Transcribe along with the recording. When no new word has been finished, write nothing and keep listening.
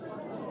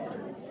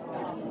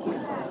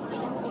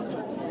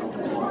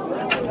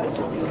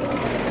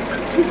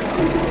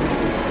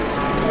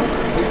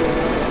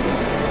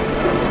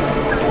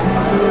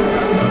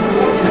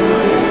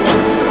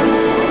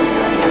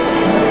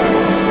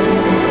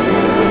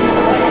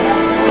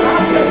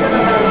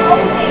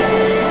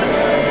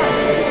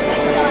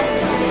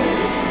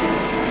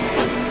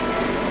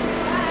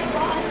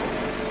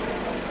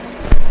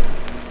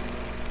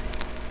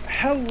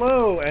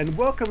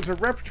welcome to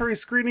Repertory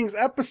Screenings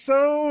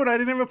episode. I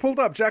didn't have it pulled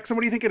up. Jackson,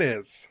 what do you think it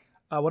is?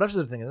 What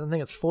episode do you think? I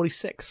think it's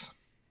 46.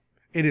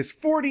 It is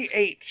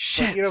 48.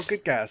 Shit. But,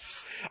 good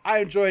guess. I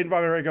am joined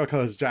by my regular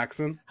co-host,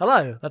 Jackson.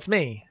 Hello, that's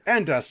me.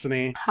 And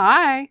Destiny.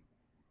 Hi.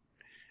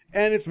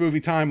 And it's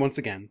movie time once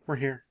again. We're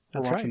here.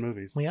 We're That's watching right.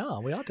 movies. We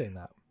are doing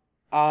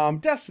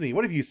that. Destiny,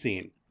 what have you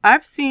seen?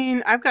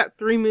 I've got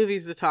 3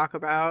 movies to talk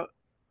about.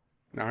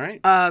 All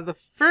right. The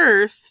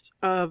first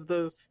of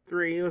those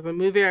 3 was a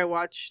movie I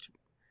watched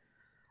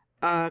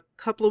a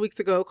couple of weeks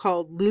ago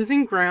called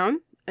Losing Ground.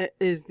 It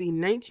is the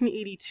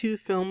 1982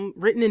 film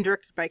written and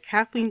directed by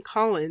Kathleen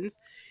Collins.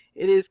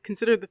 It is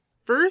considered the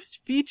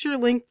first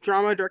feature-length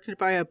drama directed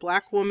by a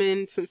black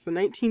woman since the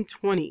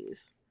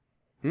 1920s.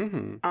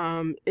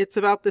 Mm-hmm. It's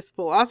about this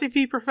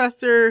philosophy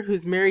professor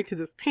who's married to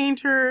this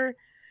painter,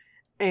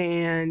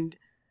 and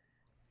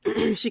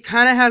she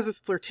kind of has this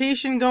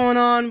flirtation going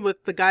on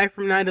with the guy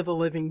from Night of the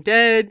Living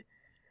Dead,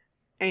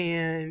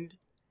 and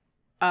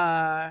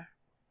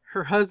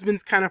her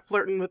husband's kind of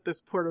flirting with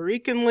this Puerto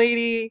Rican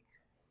lady,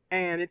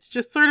 and it's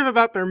just sort of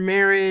about their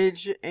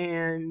marriage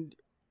and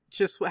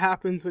just what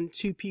happens when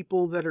 2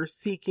 people that are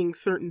seeking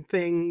certain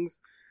things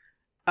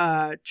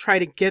try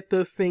to get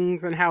those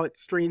things and how it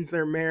strains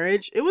their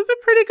marriage. It was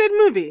a pretty good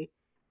movie.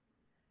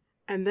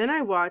 And then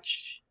I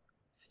watched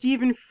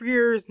Stephen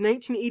Frears'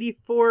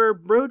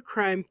 1984 road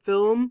crime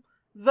film,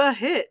 The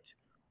Hit,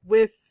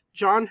 with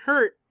John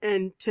Hurt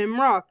and Tim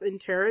Roth and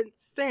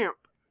Terrence Stamp.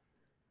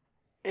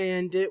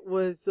 And it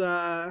was,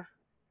 I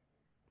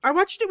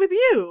watched it with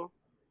you.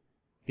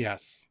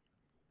 Yes.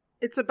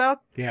 It's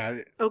about, Yeah.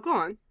 oh, go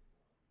on.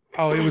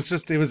 Oh, it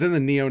was in the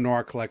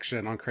Neo-Noir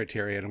collection on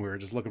Criterion, and we were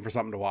just looking for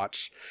something to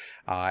watch,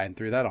 and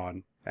threw that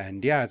on.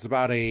 And yeah, it's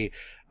about a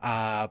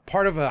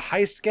part of a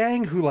heist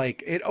gang who,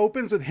 it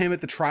opens with him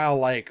at the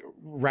trial,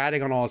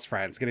 ratting on all his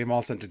friends, getting them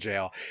all sent to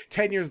jail.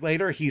 10 years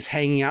later, he's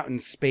hanging out in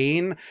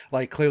Spain.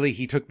 Clearly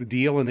he took the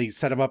deal and they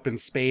set him up in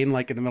Spain,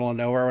 in the middle of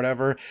nowhere or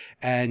whatever.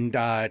 And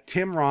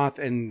Tim Roth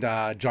and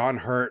John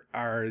Hurt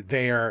are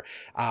there,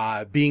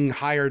 being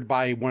hired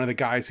by one of the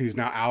guys who's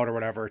now out or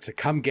whatever to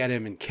come get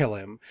him and kill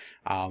him.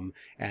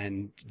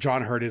 And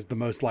John Hurt is the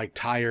most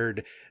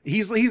tired.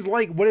 He's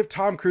like, what if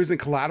Tom Cruise in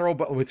Collateral,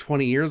 but with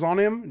 20 years on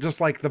him? Just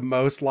the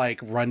most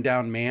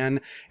rundown man.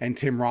 And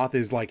Tim Roth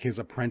is his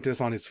apprentice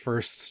on his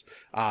first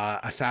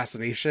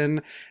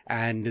assassination.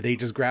 And they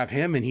just grab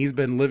him, and he's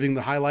been living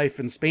the high life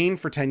in Spain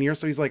for 10 years.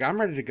 So he's like,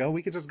 I'm ready to go.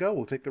 We could just go.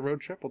 We'll take the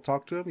road trip. We'll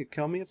talk to him. You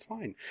kill me. It's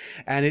fine.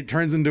 And it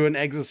turns into an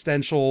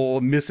existential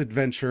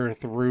misadventure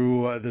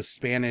through the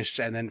Spanish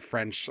and then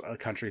French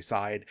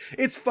countryside.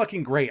 It's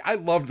fucking great. I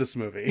love this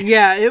movie.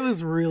 Yeah, it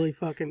was really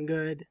fucking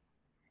good.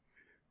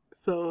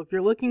 So if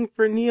you're looking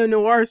for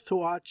neo-noirs to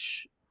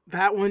watch,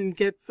 that one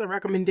gets a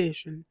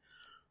recommendation.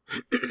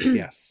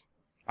 Yes.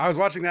 I was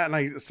watching that and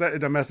I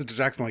sent a message to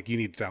Jackson you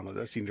need to download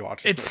this. You need to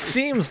watch this. It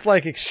seems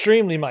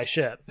extremely my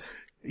shit.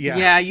 Yes.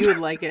 Yeah, you would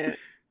like it.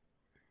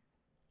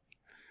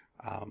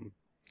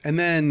 And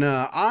then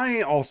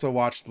I also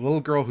watched The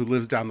Little Girl Who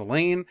Lives Down the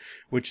Lane,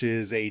 which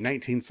is a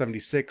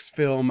 1976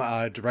 film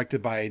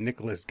directed by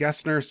Nicholas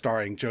Gessner,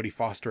 starring Jodie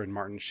Foster and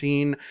Martin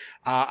Sheen,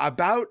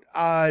 about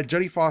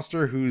Jodie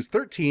Foster, who's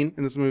 13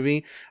 in this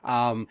movie,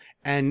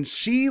 and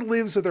she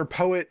lives with her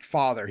poet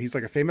father. He's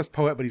a famous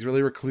poet, but he's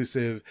really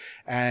reclusive,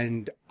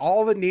 and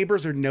all the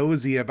neighbors are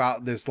nosy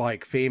about this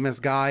famous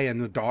guy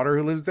and the daughter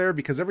who lives there,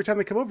 because every time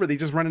they come over, they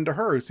just run into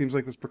her, who seems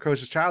like this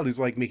precocious child who's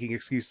making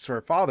excuses for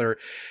her father.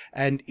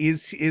 And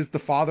is the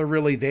father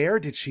really there?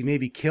 Did she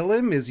maybe kill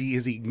him? Is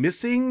he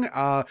missing?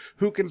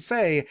 Who can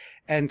say?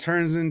 And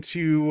turns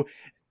into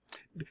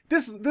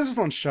this was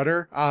on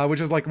Shudder, which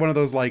is one of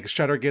those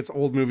Shudder gets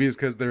old movies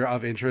because they're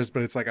of interest,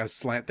 but it's a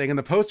slant thing, and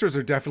the posters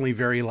are definitely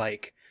very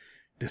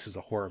this is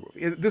a horror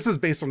movie. This is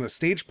based on a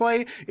stage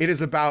play. It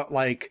is about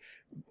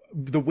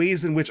the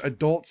ways in which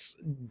adults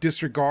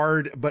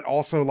disregard but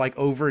also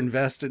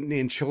overinvest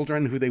in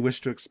children who they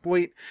wish to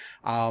exploit.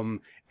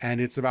 And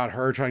it's about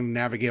her trying to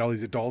navigate all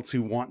these adults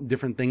who want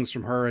different things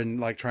from her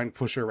and trying to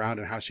push her around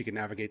and how she can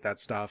navigate that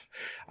stuff.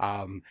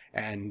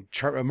 And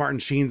Martin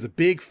Sheen's a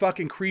big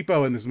fucking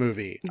creepo in this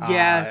movie.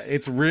 Yes.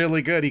 It's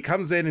really good. He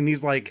comes in and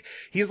he's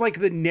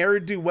the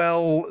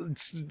ne'er-do-well,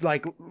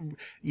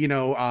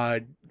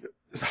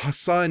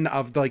 son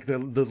of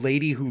the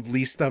lady who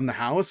leased them the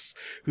house,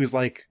 who's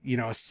a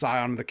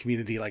scion of the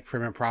community,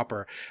 prim and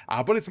proper,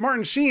 but it's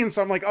Martin Sheen,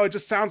 so I'm oh, it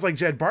just sounds like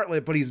Jed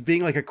Bartlett, but he's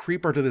being a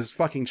creeper to this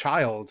fucking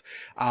child.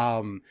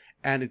 And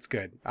it's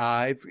good.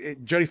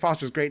 Jodie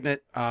Foster's great in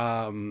it.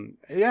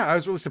 Yeah, I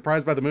was really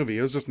surprised by the movie.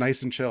 It was just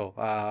nice and chill.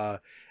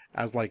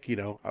 As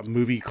a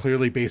movie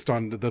clearly based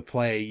on the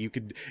play.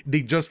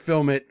 They just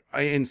film it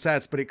in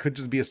sets, but it could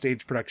just be a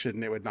stage production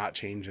and it would not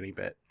change any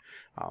bit.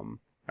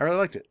 I really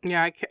liked it.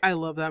 Yeah, I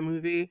love that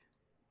movie.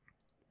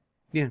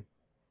 Yeah.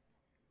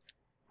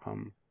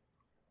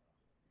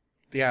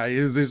 Yeah,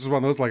 this is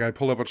one of those, I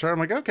pulled up a chart,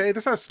 I'm okay,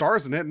 this has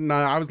stars in it, and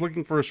I was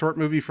looking for a short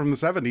movie from the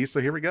 70s, so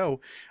here we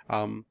go.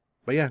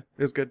 But yeah,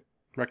 it's good.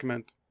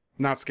 Recommend.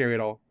 Not scary at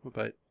all,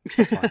 but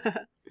it's fine.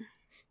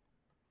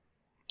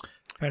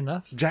 Fair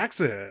enough.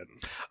 Jackson.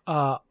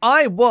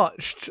 I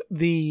watched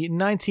the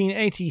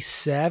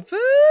 1987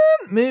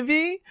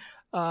 movie,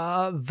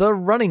 The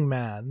Running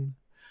Man.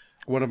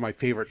 One of my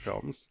favorite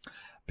films.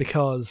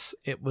 Because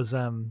it was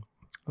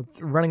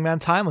Running Man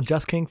time on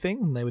Just King thing,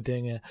 and they were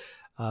doing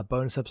a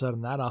bonus episode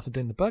on that after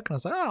doing the book, and I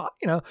was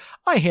like,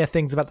 I hear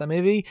things about that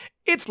movie.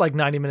 It's like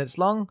 90 minutes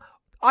long.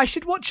 I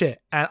should watch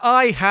it, and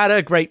I had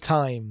a great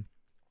time.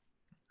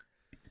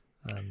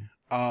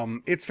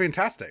 It's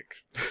fantastic.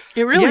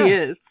 It really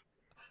is.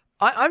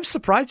 I'm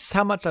surprised just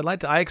how much I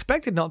liked it. I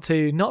expected not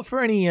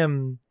for any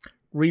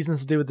reasons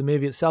to do with the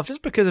movie itself,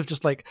 just because of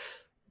just like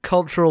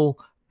cultural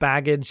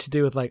baggage to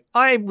do with like,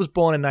 I was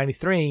born in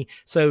 93,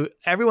 so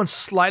everyone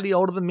slightly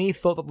older than me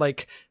thought that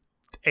like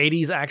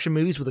 80s action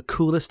movies were the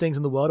coolest things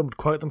in the world and would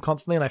quote them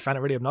constantly, and I found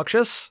it really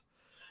obnoxious.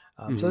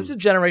 So it's a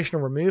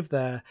generational remove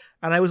there.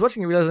 And I was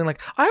watching it realizing like,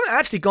 I haven't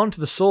actually gone to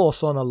the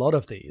source on a lot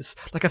of these.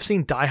 Like I've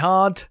seen Die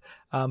Hard,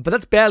 but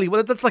that's barely,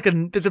 that's like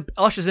it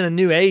ushers in a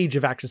new age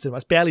of action cinema.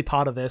 It's barely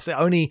part of this. It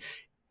only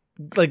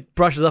like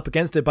brushes up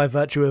against it by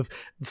virtue of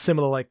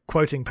similar like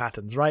quoting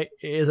patterns, right?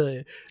 It is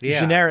a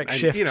generic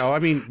shift.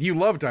 You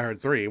love Die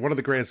Hard 3, one of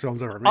the greatest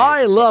films ever made.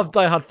 I love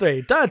Die Hard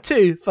 3. Die Hard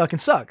 2 fucking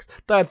sucks.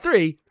 Die Hard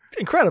 3,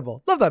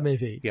 incredible. Love that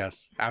movie.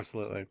 Yes,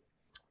 absolutely.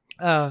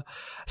 So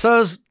I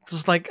was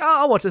just like,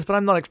 I'll watch this, but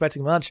I'm not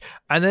expecting much.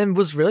 And then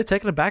was really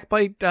taken aback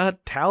by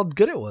how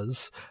good it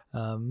was.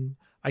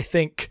 I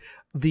think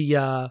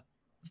it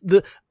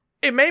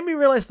made me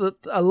realize that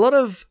a lot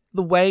of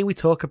the way we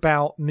talk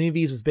about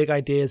movies with big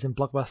ideas and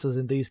blockbusters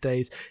in these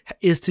days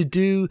is to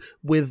do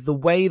with the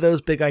way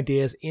those big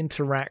ideas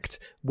interact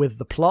with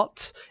the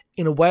plot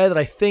in a way that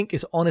I think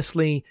is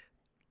honestly,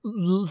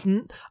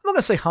 I'm not going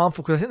to say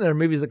harmful, because I think there are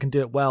movies that can do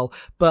it well,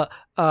 but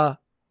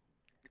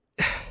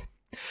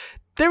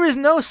there is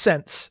no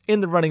sense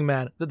in The Running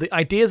Man that the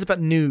ideas about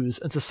news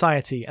and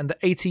society and the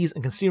 80s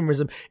and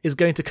consumerism is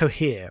going to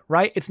cohere,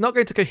 right? It's not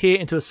going to cohere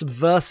into a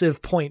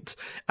subversive point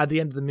at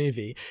the end of the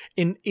movie.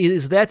 It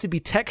is there to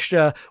be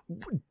texture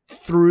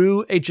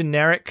through a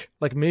generic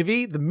like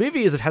movie. The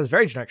movie has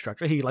very generic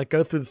structure. He like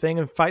goes through the thing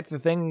and fights the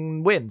thing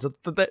and wins.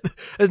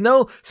 There's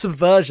no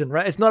subversion,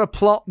 right? It's not a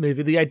plot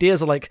movie. The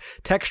ideas are like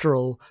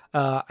textural,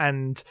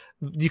 and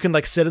you can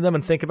like sit in them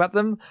and think about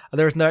them.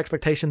 There is no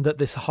expectation that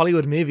this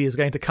Hollywood movie is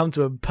going to come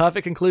to a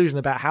perfect conclusion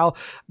about how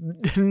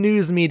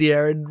news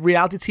media and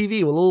reality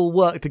TV will all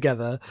work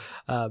together.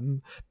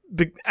 And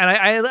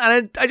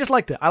I just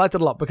liked it. I liked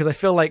it a lot because I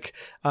feel like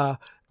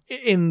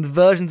in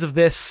versions of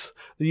this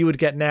that you would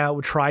get now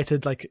would try to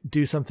like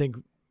do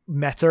something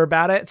meta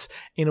about it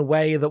in a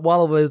way that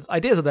while those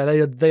ideas are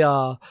there, they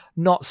are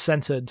not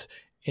centered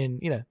in,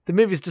 the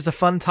movie's just a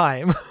fun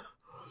time.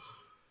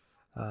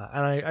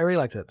 And I really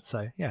liked it.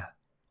 So yeah,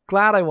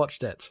 glad I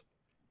watched it.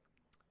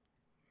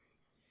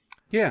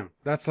 Yeah,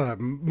 that's a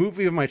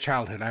movie of my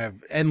childhood. I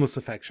have endless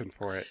affection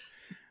for it.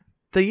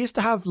 They used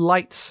to have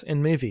lights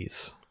in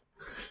movies.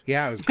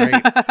 Yeah, it was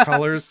great.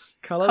 Colors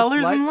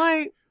and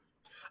light.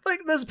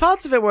 Like, there's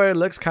parts of it where it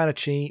looks kind of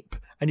cheap,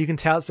 and you can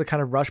tell it's a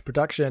kind of rush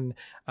production.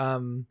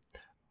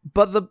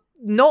 But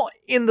not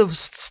in the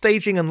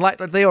staging and light.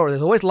 Like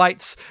there's always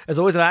lights. There's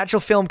always an actual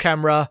film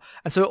camera,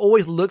 and so it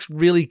always looks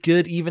really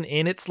good, even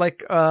in its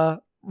like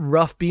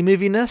rough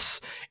B-moviness.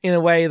 In a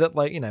way that,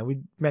 like, we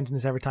mention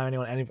this every time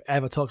anyone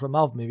ever talks about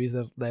Marvel movies.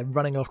 They're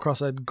running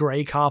across a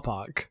grey car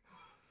park.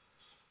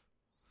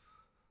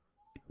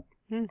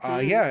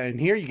 Yeah, and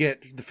here you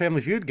get the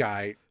Family Feud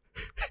guy.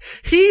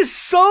 He's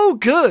so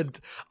good.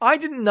 I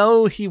didn't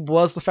know he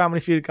was the Family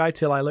Feud guy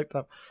till I looked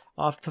up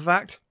after the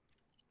fact.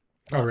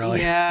 Oh,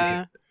 really?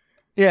 Yeah.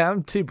 Yeah,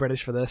 I'm too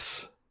British for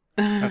this.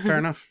 Fair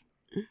enough.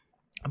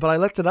 But I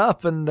looked it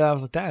up and I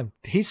was like, damn,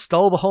 he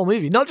stole the whole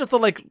movie. Not just the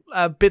like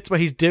bits where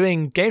he's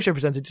doing game show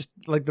presenter, just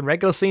like the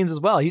regular scenes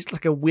as well. He's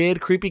like a weird,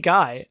 creepy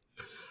guy.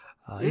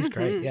 He's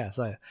great. Yeah,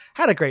 so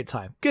had a great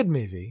time. Good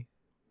movie.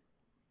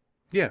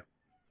 Yeah.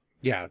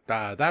 Yeah,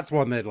 that's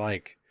one that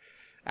like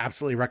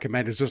absolutely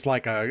recommend. It's just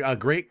like a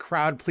great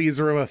crowd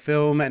pleaser of a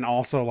film, and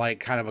also like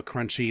kind of a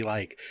crunchy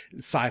like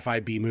sci-fi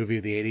B movie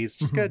of the 80s.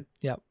 Just good.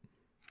 Yep.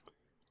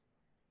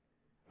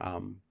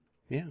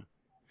 Yeah.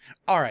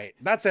 All right,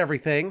 that's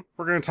everything.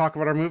 We're going to talk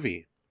about our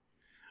movie.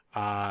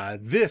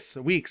 This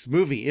week's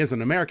movie is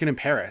An American in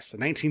Paris, a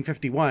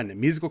 1951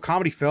 musical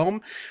comedy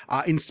film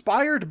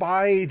inspired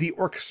by the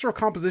orchestral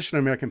composition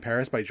American in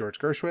Paris by George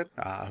Gershwin,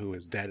 who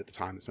is dead at the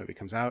time this movie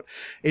comes out.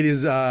 It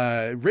is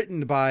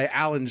written by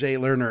Alan J.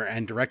 Lerner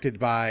and directed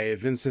by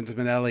Vincent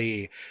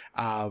Minnelli.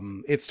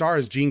 It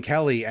stars Gene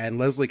Kelly and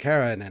Leslie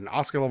Caron and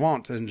Oscar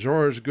Levant and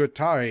Georges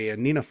Guattari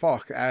and Nina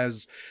Foch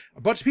as a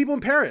bunch of people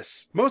in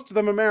Paris, most of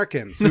them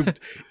Americans, who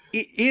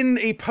in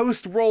a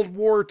post-World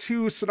War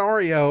II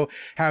scenario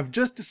have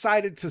just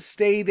decided to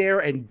stay there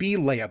and be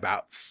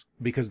layabouts,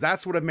 because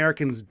that's what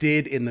Americans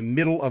did in the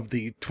middle of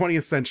the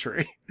 20th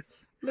century.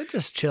 They're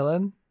just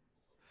chilling.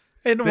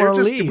 They didn't want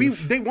to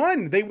leave. They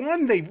won.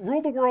 They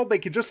ruled the world. They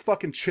could just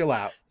fucking chill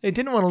out. They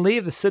didn't want to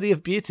leave the city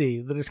of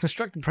beauty that is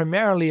constructed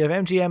primarily of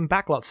MGM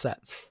backlot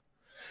sets.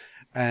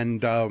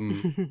 And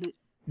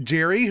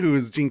Jerry, who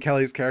is Gene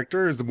Kelly's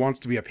character, wants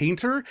to be a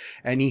painter,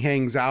 and he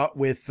hangs out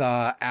with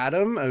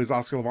Adam, who's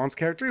Oscar Levant's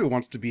character, who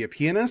wants to be a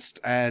pianist,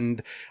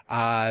 and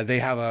they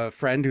have a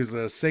friend who's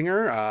a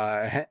singer,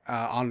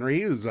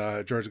 Henri, who's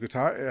George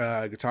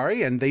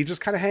Guattari, and they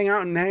just kind of hang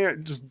out and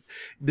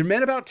they're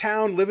men about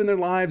town, living their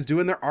lives,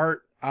 doing their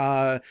art,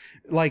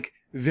 like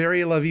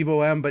very La Vie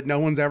Boheme, but no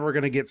one's ever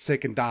gonna get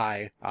sick and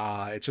die.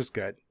 It's just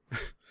good.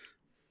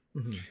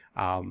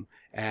 Mm-hmm.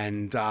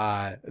 And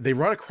they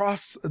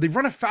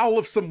run afoul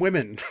of some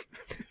women.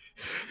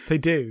 They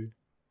do.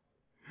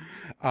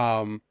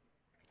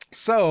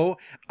 So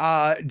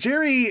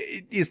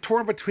Jerry is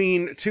torn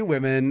between two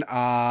women,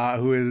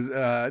 who is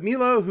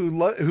Milo,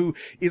 who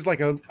is like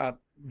a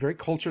very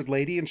cultured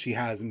lady, and she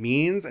has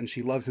means, and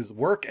she loves his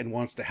work and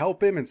wants to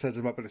help him and sets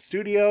him up at a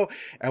studio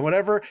and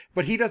whatever,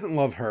 but he doesn't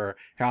love her.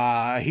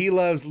 He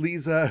loves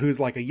Lisa, who's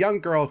like a young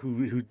girl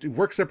who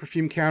works at a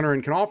perfume counter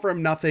and can offer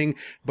him nothing,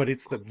 but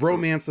it's the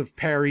romance of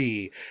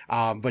Paris.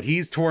 But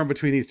he's torn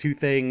between these two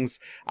things,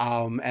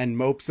 and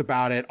mopes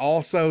about it.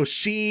 Also,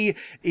 she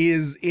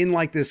is in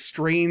like this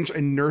strange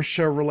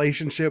inertia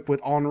relationship with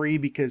Henri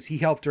because he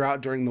helped her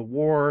out during the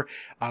war,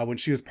 when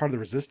she was part of the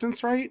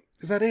resistance, right?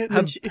 Is that it?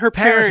 Her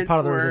parents are part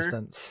of the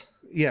resistance.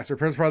 Yes, her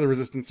parents were part of the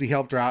resistance. He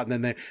helped her out, and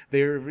then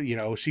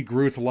they she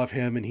grew to love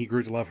him, and he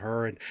grew to love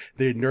her, and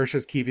the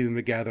inertia's keeping them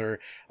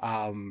together.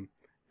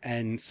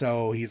 And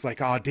so he's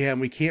like, "Oh, damn,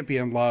 we can't be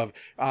in love.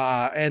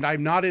 And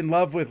I'm not in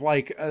love with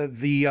like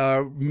the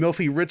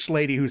milfy rich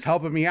lady who's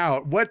helping me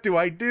out. What do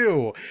I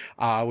do?"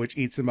 Which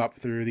eats him up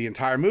through the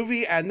entire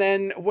movie. And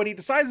then what he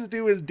decides to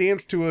do is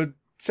dance to a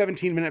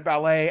 17-minute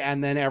ballet,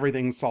 and then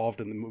everything's solved,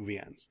 and the movie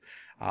ends.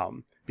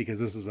 Because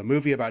this is a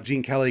movie about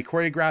Gene Kelly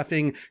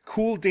choreographing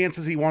cool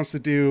dances he wants to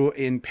do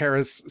in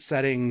Paris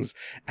settings,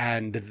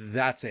 and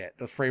that's it.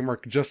 The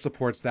framework just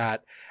supports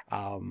that,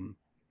 and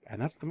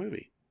that's the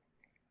movie.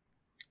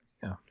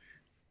 Yeah.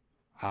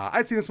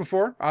 I'd seen this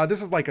before.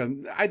 This is like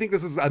I think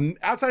this is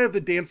outside of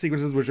the dance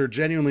sequences, which are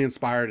genuinely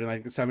inspired, and I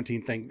think the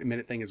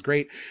 17-minute thing is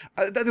great.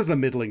 That is a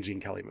middling Gene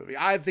Kelly movie.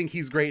 I think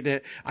he's great in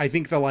it. I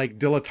think the like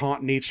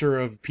dilettante nature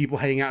of people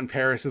hanging out in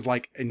Paris is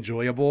like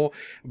enjoyable,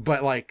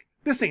 but like,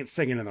 this ain't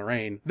Singing in the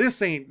Rain.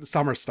 This ain't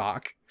Summer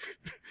Stock.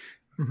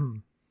 Mm-hmm.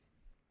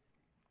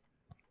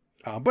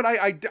 But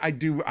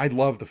I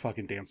love the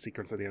fucking dance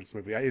sequence at the end of this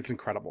movie. It's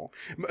incredible.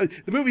 The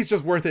movie's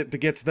just worth it to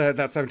get to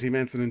that 17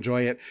 minutes and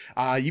enjoy it.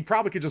 You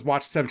probably could just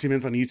watch 17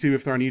 minutes on YouTube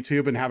if they're on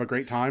YouTube and have a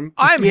great time.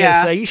 I'm here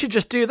to say you should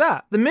just do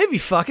that. The movie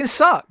fucking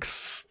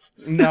sucks.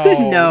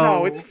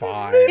 No, it's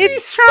fine.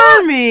 It's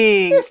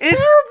charming. It's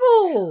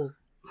terrible.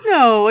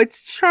 No,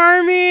 it's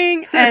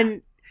charming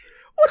and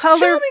what's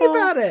colorful. charming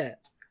about it?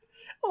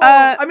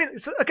 I mean,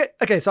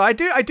 okay. So I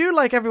do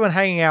like everyone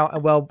hanging out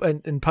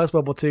in post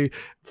World War II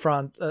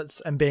France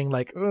and being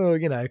like, oh,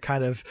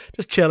 kind of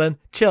just chilling,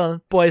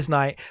 boys'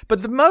 night.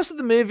 But the most of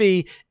the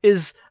movie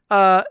is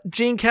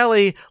Gene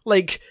Kelly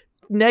like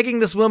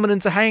negging this woman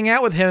into hanging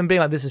out with him and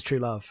being like, this is true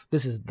love.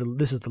 This is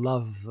the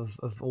love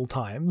of all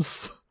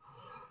times.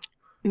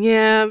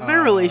 Yeah,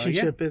 their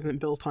relationship isn't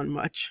built on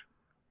much.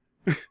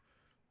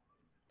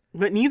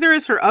 But neither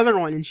is her other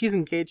one, and she's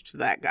engaged to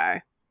that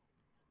guy.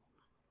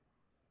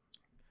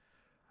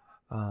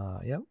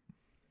 Yep.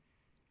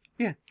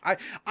 Yeah,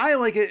 I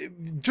like it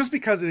just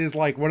because it is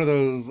like one of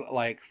those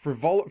like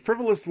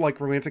frivolous like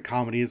romantic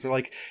comedies where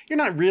like you're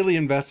not really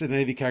invested in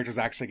any of the characters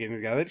actually getting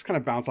together. They just kind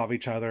of bounce off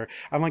each other.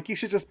 I'm like, you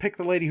should just pick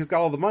the lady who's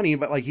got all the money,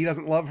 but like he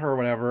doesn't love her or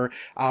whatever.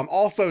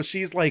 Also,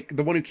 she's like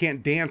the one who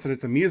can't dance and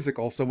it's a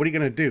musical, so what are you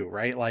gonna do,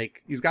 right?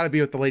 Like he's got to be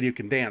with the lady who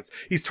can dance.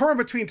 He's torn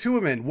between two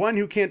women, one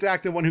who can't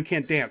act and one who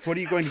can't dance. What are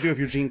you going to do if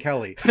you're Gene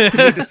Kelly? You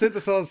need to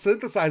synthesize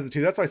the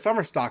two. That's why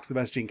Summer Stock's the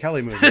best Gene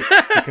Kelly movie,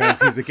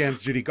 because he's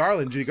against Judy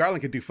Garland. Judy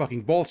Garland can do fucking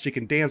both. She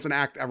can dance and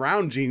act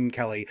around Gene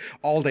Kelly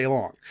all day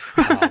long.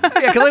 Yeah,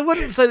 because I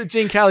wouldn't say that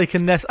Gene Kelly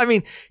can. I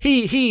mean,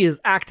 he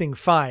is acting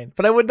fine,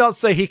 but I would not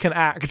say he can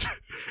act.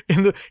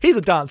 He's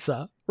a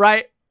dancer,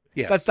 right?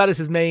 Yes, that is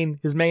his main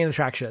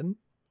attraction.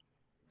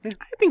 Yeah.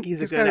 I think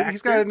he's a good actor.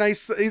 He's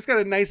got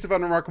a nice, if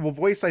unremarkable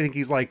voice. I think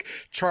he's like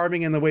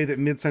charming in the way that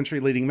mid-century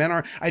leading men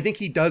are. I think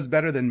he does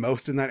better than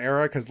most in that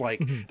era because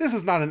like this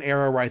is not an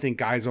era where I think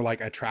guys are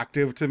like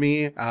attractive to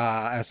me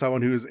as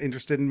someone who's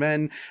interested in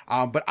men.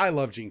 But I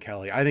love Gene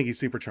Kelly. I think he's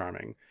super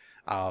charming.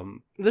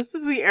 This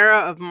is the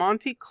era of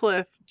Monty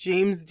Cliff,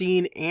 James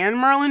Dean, and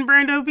Marlon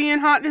Brando being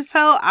hot as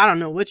hell. I don't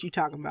know what you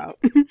talking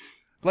about.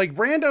 Like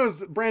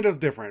Brando's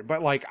different,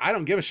 but like I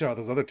don't give a shit about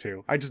those other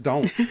two. I just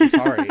don't. I'm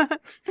sorry.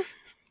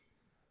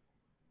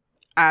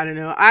 I don't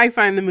know. I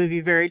find the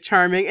movie very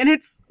charming, and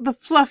it's the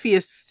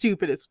fluffiest,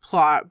 stupidest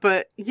plot.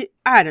 But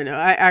I don't know.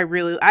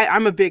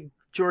 I'm a big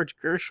George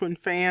Gershwin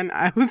fan.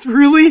 I was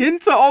really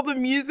into all the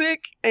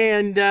music,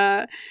 and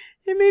it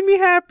made me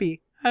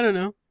happy. I don't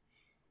know.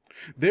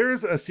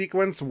 There's a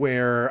sequence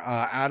where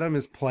Adam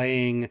is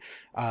playing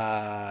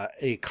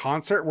a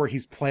concert where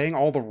he's playing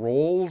all the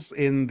roles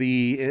in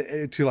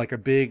to like a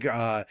big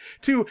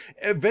to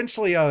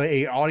eventually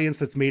a audience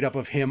that's made up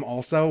of him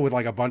also, with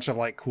like a bunch of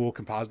like cool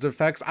composite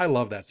effects. I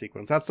love that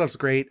sequence. That stuff's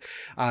great.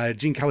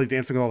 Gene Kelly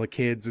dancing with all the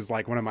kids is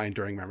like one of my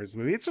enduring memories of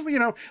the movie. It's just,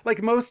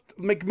 like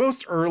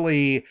most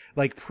early,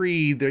 like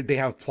they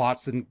have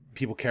plots and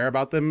people care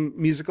about them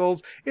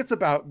musicals. It's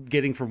about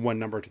getting from one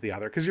number to the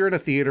other, because you're in a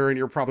theater and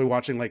you're probably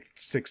watching like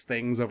 6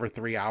 things over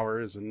 3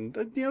 hours, and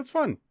it's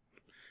fun.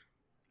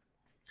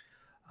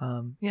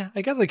 Yeah,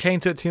 I guess I came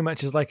to it too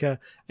much as like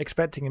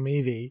expecting a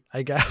movie,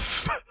 I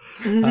guess,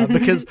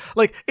 because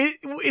like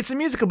it's a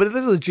musical, but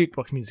this is a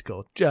jukebox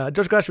musical.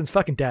 George Gershwin's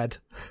fucking dead.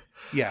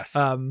 Yes.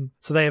 So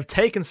they have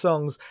taken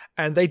songs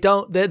and they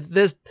don't.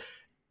 There's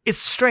it's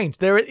strange.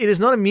 It is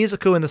not a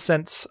musical in the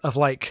sense of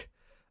like,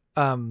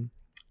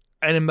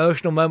 an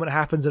emotional moment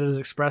happens that is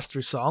expressed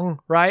through song,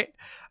 right?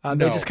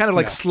 They just kind of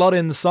like slot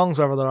in the songs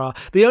wherever there are.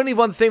 The only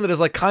one thing that is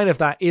like kind of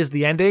that is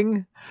the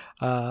ending.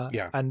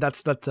 And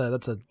that's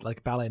a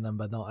like ballet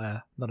number,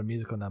 not a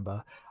musical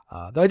number.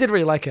 Though I did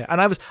really like it,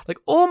 and I was like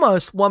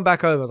almost won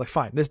back over. I was like,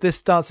 fine,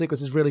 this dance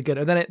sequence is really good,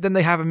 and then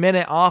they have a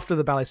minute after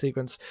the ballet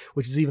sequence,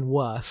 which is even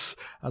worse.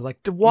 I was like,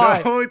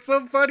 why? No, it's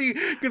so funny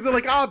because they're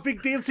like,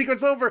 big dance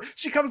sequence over.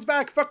 She comes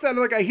back. Fuck that. And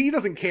like, he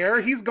doesn't care.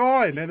 He's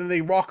gone, and then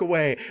they walk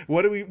away.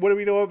 What do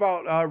we know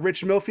about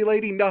Rich Milfy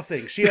Lady?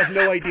 Nothing. She has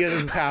no idea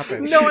this has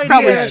happened. No idea.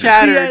 Probably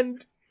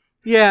shattered.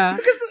 Yeah.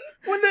 Because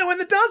when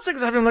the dance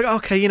sequence happened, I'm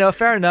like, okay,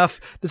 fair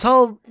enough. This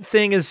whole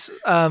thing is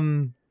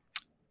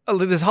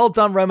this whole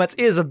dumb romance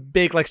is a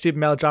big like stupid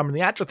melodrama, and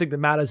the actual thing that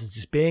matters is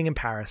just being in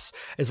Paris,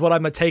 is what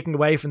I'm taking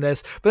away from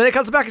this. But then it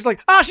comes back, it's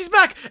like, she's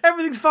back,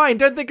 everything's fine,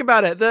 don't think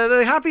about it,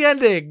 the happy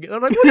ending. And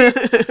I'm like, what are you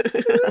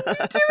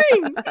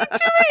doing?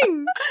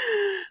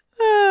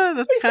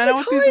 That's kind of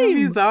what these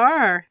movies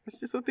are.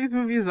 That's just what these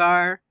movies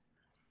are.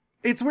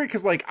 It's weird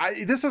because like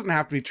this doesn't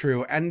have to be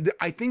true, and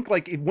I think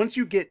like once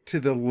you get to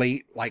the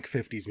late like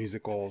 50s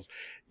musicals,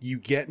 you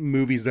get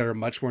movies that are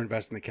much more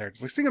invested in the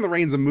characters. Like Singing in the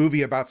Rain's a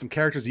movie about some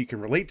characters you can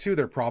relate to.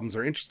 Their problems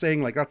are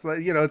interesting. Like that's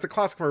it's a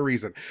classic for a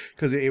reason,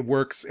 because it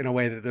works in a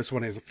way that this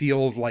one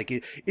feels like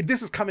it.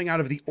 This is coming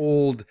out of the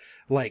old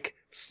like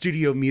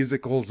studio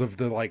musicals of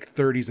the like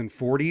 30s and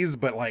 40s,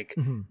 but like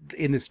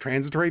in this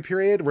transitory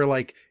period where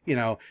like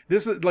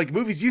this is like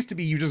movies used to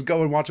be, you just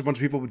go and watch a bunch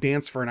of people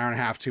dance for an hour and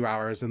a half, 2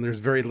 hours, and there's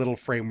very little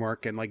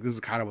framework, and like this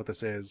is kind of what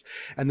this is.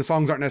 And the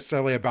songs aren't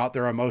necessarily about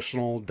their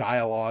emotional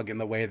dialogue in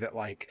the way that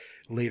like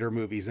later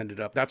movies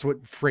ended up. That's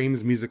what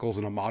frames musicals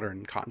in a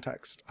modern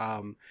context.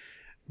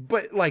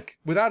 But like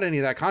without any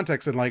of that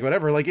context and like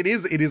whatever, like it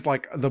is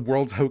like the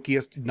world's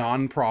hokiest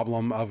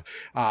non-problem of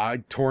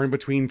torn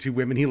between 2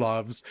 women he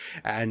loves,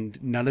 and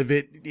none of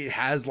it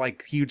has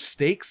like huge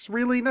stakes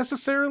really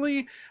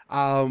necessarily,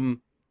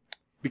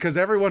 because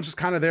everyone's just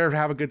kind of there to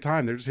have a good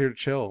time. They're just here to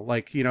chill.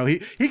 Like he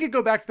could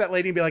go back to that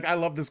lady and be like, I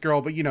love this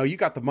girl, but you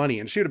got the money,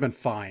 and she would have been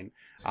fine.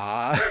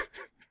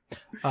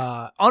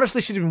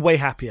 Honestly, she'd have been way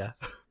happier.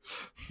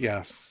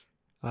 Yes.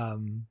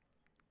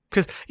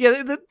 Because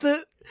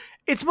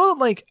it's more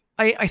like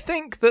I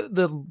think that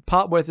the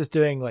part where it's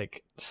doing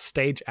like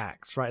stage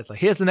acts, right? It's like,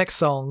 here's the next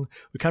song,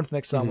 we come to the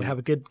next song, we have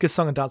a good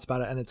song and dance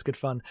about it, and it's good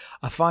fun,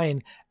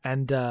 fine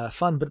and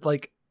fun, but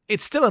like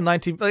it's still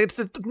it's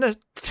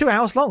 2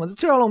 hours long. It's a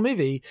 2 hour long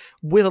movie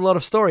with a lot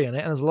of story in it,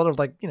 and there's a lot of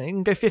like you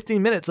can go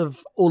 15 minutes of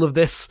all of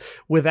this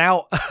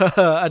without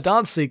a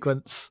dance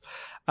sequence.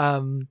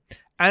 And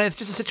it's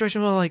just a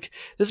situation where, like,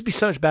 this would be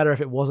so much better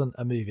if it wasn't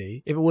a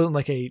movie, if it wasn't,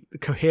 like, a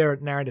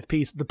coherent narrative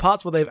piece. The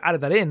parts where they've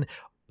added that in,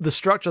 the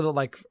structure that,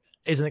 like,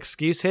 is an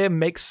excuse here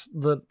makes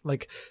the,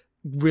 like,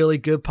 really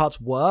good parts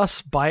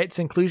worse by its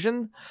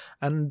inclusion.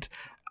 And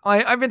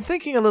I've been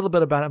thinking a little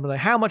bit about it, but like,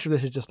 how much of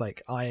this is just,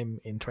 like, I'm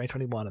in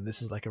 2021 and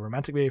this is, like, a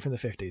romantic movie from the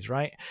 50s,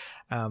 right?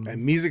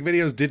 And music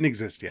videos didn't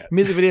exist yet.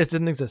 Music videos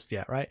didn't exist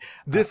yet, right?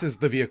 This is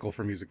the vehicle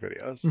for music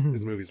videos,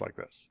 is movies like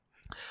this.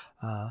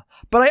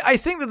 But I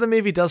think that the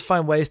movie does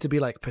find ways to be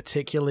like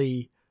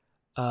particularly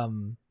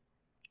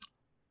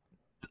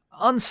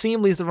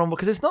unseemly is the wrong word,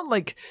 because it's not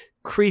like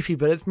creepy,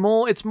 but it's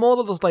more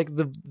that there's like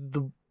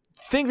the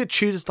thing that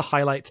chooses to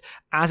highlight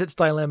as its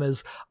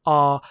dilemmas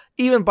are,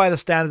 even by the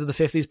standards of the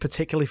 50s,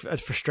 particularly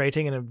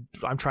frustrating, and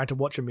I'm trying to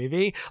watch a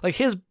movie. Like,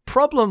 his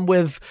problem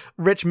with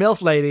Rich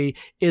MILF Lady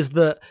is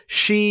that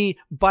she,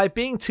 by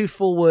being too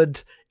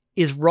forward,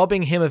 is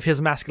robbing him of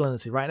his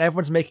masculinity, right? And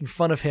everyone's making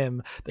fun of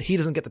him that he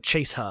doesn't get to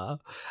chase her.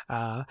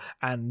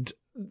 And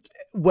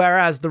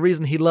whereas the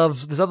reason he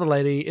loves this other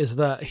lady is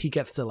that he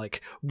gets to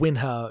like win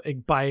her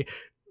by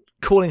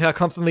calling her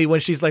constantly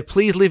when she's like,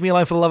 please leave me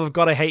alone, for the love of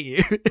God, I hate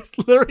you. It's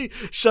literally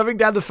shoving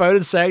down the phone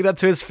and saying that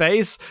to his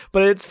face,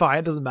 but it's fine,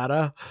 it doesn't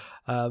matter.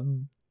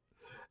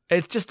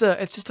 It's just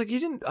like,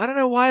 I don't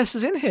know why this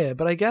is in here,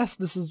 but I guess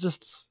this is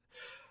just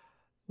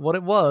what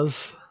it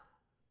was.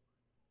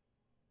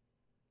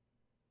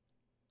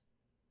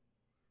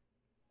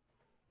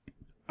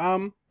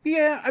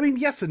 Yeah, I mean,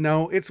 yes and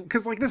no. It's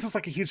because like this is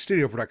like a huge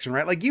studio production,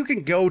 right? Like you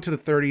can go to the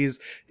 30s,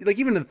 like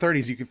even in the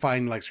 30s, you can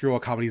find like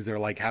screwball comedies that are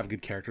like have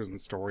good characters and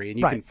story, and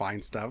you Right. can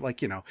find stuff like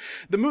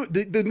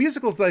the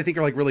musicals that I think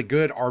are like really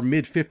good are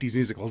mid 50s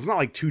musicals. It's not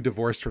like too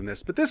divorced from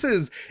this, but this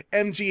is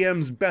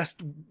MGM's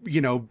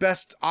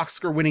best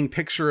Oscar winning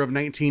picture of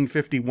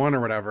 1951 or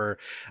whatever.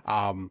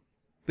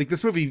 Like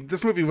this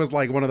movie was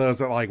like one of those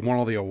that like won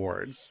all the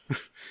awards.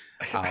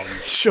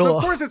 Sure. So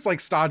of course it's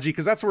like stodgy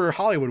because that's where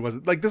Hollywood was.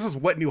 Like this is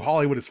what New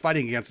Hollywood is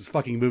fighting against is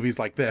fucking movies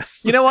like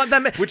this. You know what?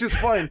 Which is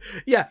fun.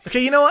 Yeah. Okay.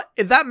 You know what?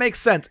 If that makes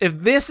sense. If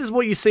this is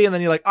what you see, and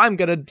then you're like, I'm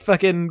gonna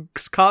fucking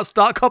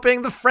start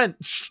copying the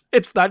French.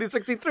 It's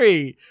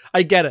 1963.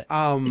 I get it.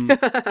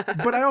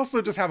 But I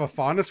also just have a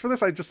fondness for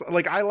this.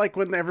 I like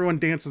when everyone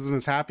dances and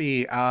is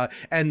happy.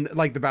 And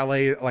like the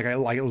ballet, like I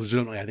like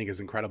legitimately, I think is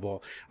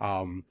incredible.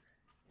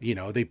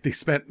 They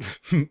spent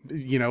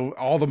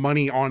all the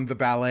money on the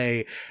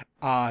ballet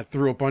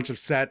through a bunch of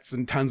sets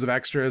and tons of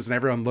extras, and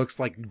everyone looks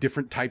like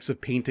different types of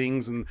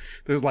paintings, and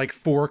there's like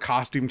 4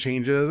 costume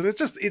changes, and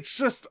it's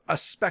just a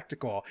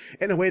spectacle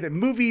in a way that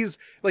movies,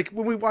 like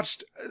when we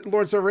watched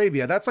Lawrence of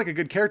Arabia, that's like a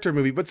good character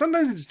movie, but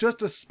sometimes it's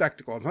just a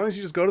spectacle. And sometimes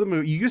you just go to the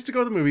movie. You used to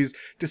go to the movies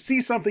to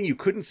see something you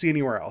couldn't see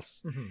anywhere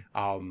else.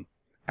 Mm-hmm.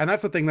 And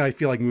that's the thing that I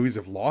feel like movies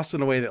have lost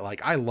in a way that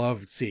like I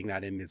loved seeing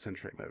that in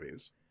mid-century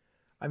movies.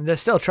 I mean, they're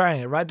still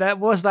trying it, right? That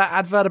was that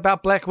advert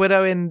about Black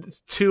Widow in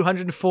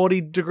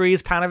 240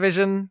 degrees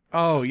Panavision.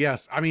 Oh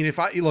yes, I mean, if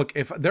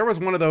there was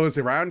one of those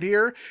around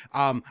here,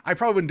 I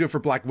probably wouldn't do it for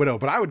Black Widow,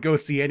 but I would go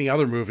see any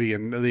other movie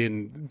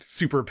in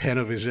super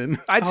Panavision.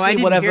 I'd see I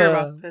didn't whatever. hear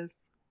about this.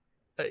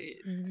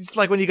 It's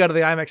like when you go to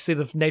the IMAX to see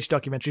the nature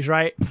documentaries,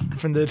 right?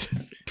 From the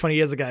 20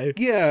 years ago.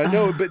 Yeah,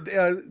 no, but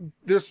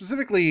there's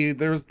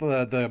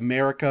the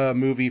America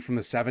movie from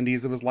the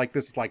 70s. It was like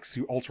this, like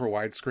ultra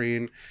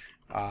widescreen.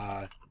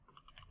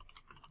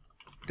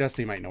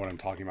 Destiny might know what I'm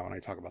talking about when I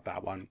talk about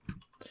that one.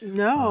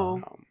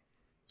 No.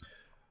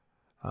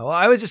 Well,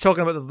 I was just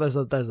talking about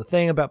there's a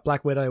thing about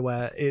Black Widow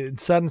where in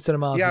certain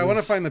cinemas. Yeah, I want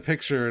to find the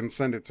picture and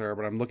send it to her,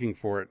 but I'm looking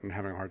for it and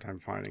having a hard time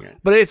finding it.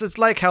 But it's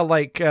like how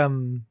like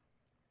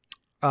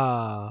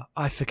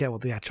I forget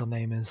what the actual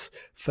name is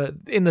for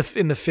in the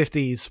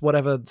 50s,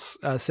 whatever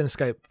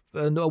Cinescope.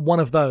 One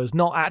of those,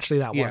 not actually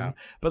that one,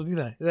 but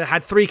it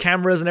had 3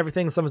 cameras and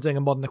everything. Someone's doing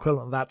a modern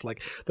equivalent of that.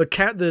 Like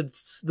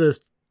the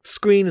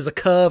screen is a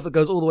curve that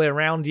goes all the way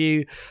around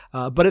you,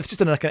 but it's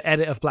just like an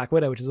edit of Black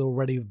Widow, which is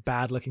already a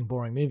bad looking,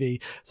 boring movie,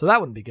 so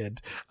that wouldn't be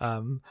good.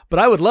 But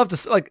I would love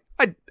to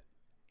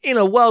in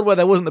a world where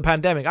there wasn't the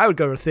pandemic, I would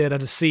go to a theater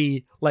to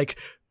see like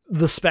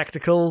the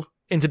spectacle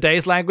in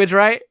today's language,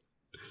 right?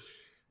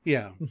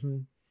 Yeah. Mm-hmm.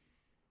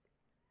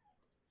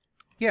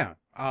 Yeah.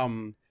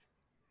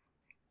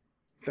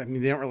 I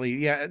mean, they don't really.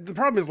 Yeah, the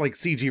problem is like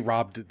CG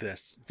robbed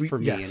this for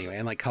me anyway,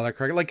 and like color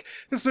correct. Like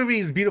this movie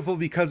is beautiful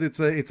because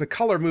it's a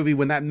color movie.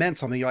 When that meant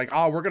something, you're like,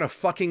 oh, we're gonna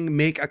fucking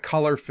make a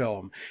color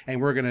film,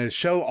 and we're gonna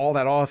show all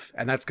that off,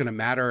 and that's gonna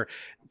matter.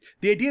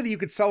 The idea that you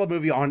could sell a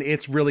movie on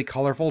it's really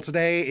colorful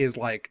today is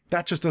like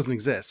that just doesn't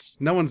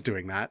exist. No one's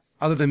doing that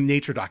other than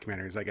nature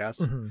documentaries, I guess.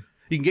 Mm-hmm.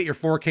 You can get your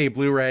 4K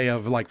Blu-ray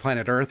of like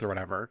Planet Earth or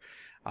whatever,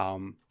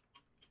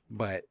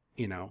 but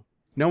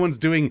no one's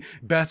doing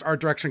best art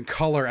direction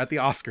color at the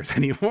Oscars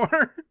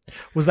anymore.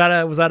 Was that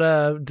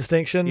a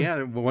distinction?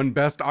 Yeah, one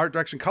best art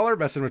direction color,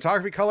 best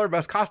cinematography color,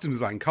 best costume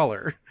design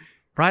color.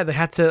 Right, they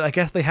had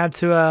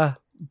to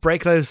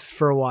break those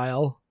for a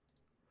while.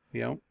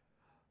 Yep.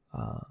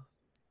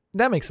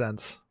 That makes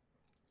sense.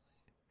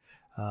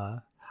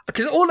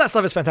 Because all that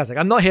stuff is fantastic.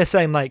 I'm not here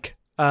saying like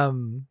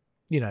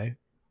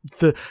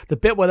the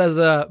bit where there's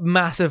a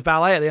massive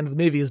ballet at the end of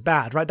the movie is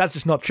bad, right? That's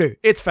just not true.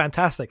 It's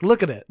fantastic.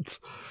 Look at it.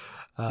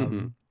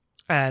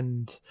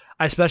 And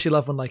I especially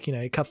love when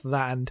it cuts to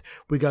that and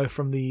we go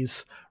from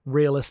these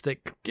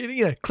realistic,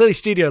 clearly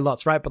studio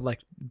lots, right? But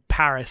like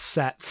Paris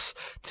sets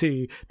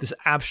to this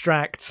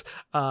abstract,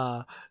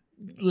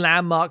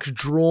 landmarks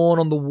drawn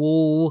on the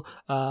wall,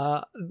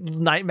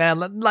 nightmare's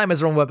the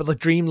wrong word, but the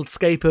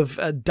dreamscape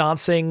of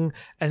dancing,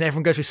 and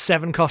everyone goes through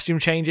 7 costume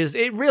changes.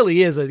 It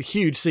really is a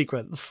huge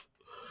sequence.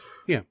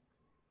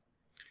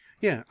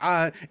 Yeah,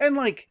 and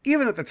like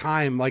even at the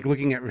time, like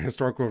looking at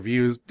historical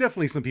reviews,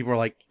 definitely some people are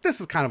like, "This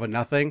is kind of a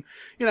nothing."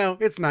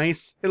 It's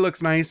nice, it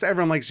looks nice.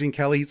 Everyone likes Gene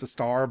Kelly; he's a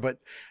star. But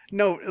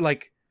no,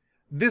 like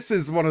this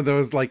is one of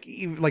those like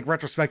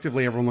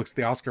retrospectively, everyone looks at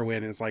the Oscar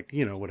win and it's like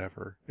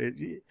whatever.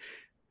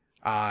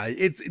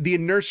 It's the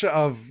inertia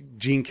of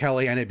Gene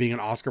Kelly and it being an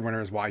Oscar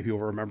winner is why people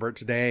remember it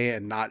today,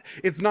 and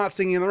it's not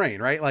Singing in the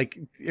Rain, right? Like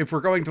if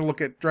we're going to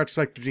look at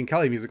retrospective Gene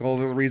Kelly musicals,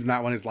 there's a reason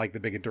that one is like the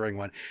big enduring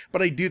one.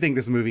 But I do think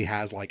this movie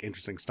has like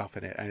interesting stuff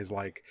in it and is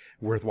like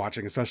worth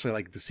watching, especially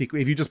like the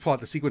sequence. If you just pull out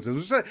the sequences,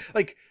 which is,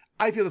 like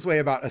I feel this way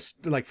about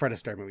like Fred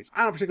Astaire movies.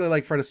 I don't particularly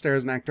like Fred Astaire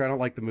as an actor. I don't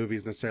like the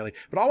movies necessarily,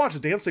 but I'll watch the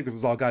dance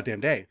sequences all goddamn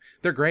day.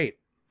 They're great.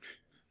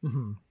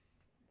 Mm-hmm.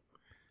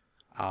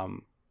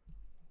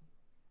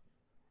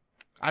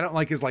 I don't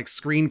like his like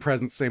screen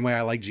presence the same way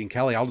I like Gene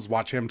Kelly. I'll just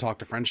watch him talk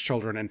to French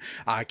children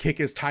and kick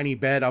his tiny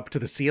bed up to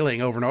the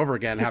ceiling over and over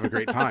again and have a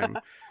great time.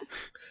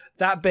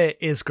 That bit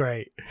is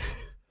great.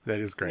 That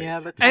is great. Yeah,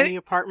 the tiny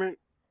apartment.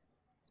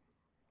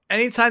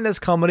 Anytime there's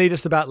comedy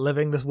just about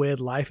living this weird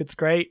life, it's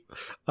great.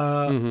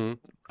 Mm-hmm.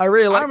 I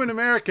really like. I'm an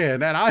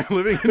American and I'm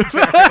living in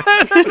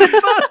Paris.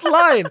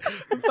 The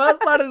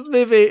first line of this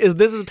movie is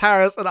 "This is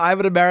Paris and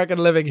I'm an American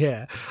living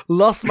here."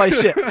 Lost my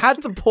shit.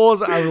 Had to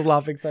pause it. I was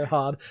laughing so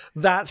hard.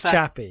 That's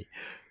Chappie.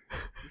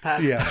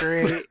 That's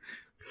great.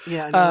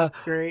 Yeah, no, that's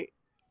great.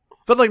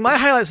 But like my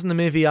highlights in the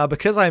movie are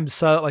because I'm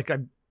so like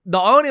I'm.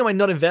 Not only am I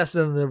not invested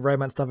in the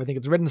romance stuff, I think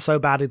it's written so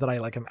badly that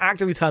I'm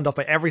actively turned off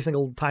by every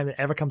single time it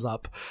ever comes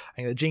up.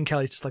 I think Gene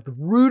Kelly's just like the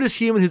rudest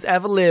human who's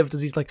ever lived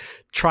as he's like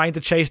trying to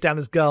chase down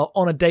this girl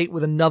on a date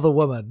with another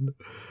woman.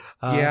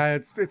 Yeah,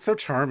 it's so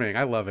charming.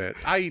 I love it.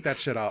 I eat that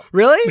shit up.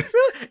 Really?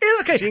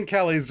 It's okay. Gene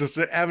Kelly's just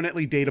an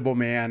eminently dateable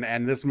man,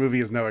 and this movie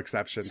is no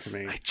exception to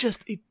me.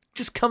 It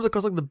just comes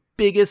across like the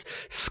biggest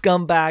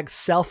scumbag,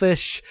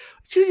 selfish.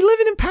 You're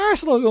living in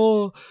Paris, like,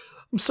 oh,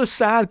 I'm so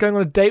sad going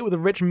on a date with a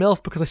rich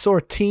MILF because I saw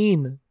a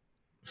teen.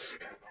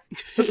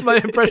 That's my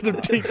impression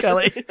of Gene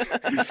Kelly.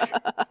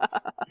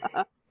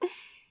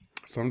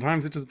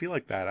 Sometimes it just be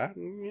like that,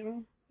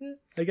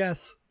 I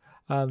guess.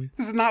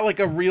 This is not like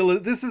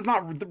this is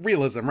not the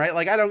realism, right?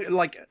 Like I don't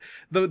like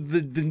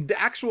the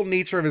actual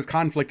nature of his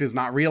conflict is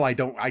not real. I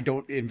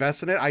don't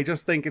invest in it. I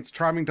just think it's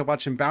charming to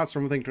watch him bounce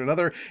from one thing to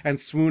another and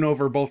swoon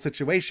over both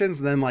situations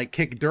and then like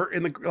kick dirt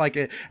in the like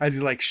as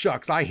he's like,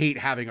 shucks, I hate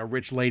having a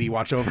rich lady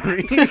watch over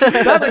me.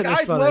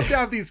 I'd love to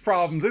have these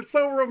problems. It's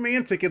so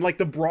romantic in like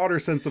the broader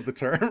sense of the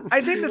term.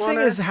 I think the thing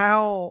is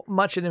how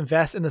much it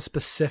invests in the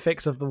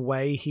specifics of the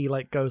way he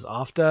like goes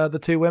after the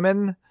two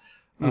women.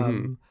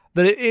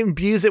 That it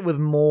imbues it with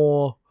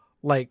more,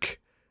 like,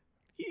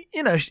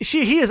 he goes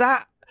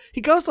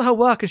to her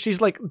work and she's,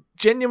 like,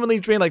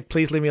 genuinely being like,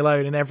 please leave me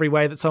alone in every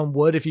way that someone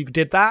would if you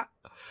did that,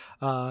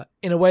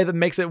 in a way that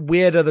makes it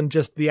weirder than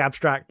just the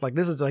abstract, like,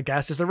 this is, I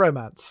guess, just a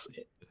romance.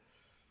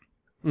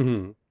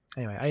 Mm-hmm.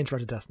 Anyway, I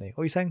interrupted Destiny. What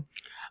were you saying?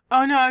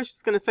 Oh, no, I was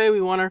just going to say we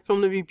want our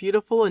film to be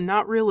beautiful and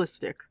not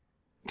realistic.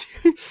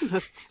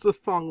 That's a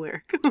song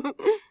lyric.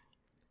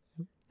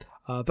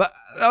 But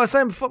I was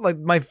saying before, like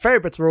my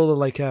favorite bits were all the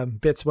like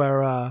bits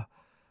where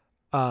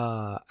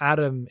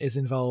Adam is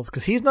involved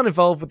because he's not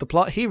involved with the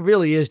plot. He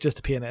really is just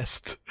a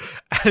pianist,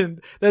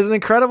 and there's an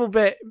incredible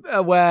bit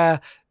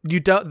where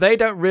they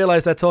don't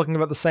realize they're talking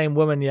about the same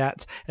woman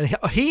yet, and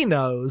he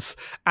knows,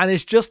 and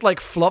it's just like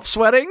flop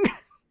sweating.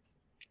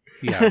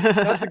 Yes,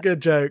 that's a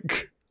good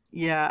joke.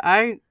 Yeah,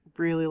 I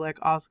really like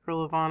Oscar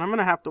Levon. I'm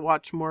gonna have to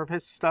watch more of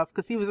his stuff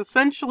because he was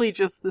essentially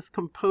just this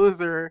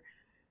composer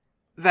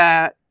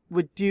that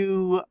would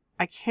do,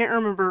 I can't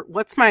remember,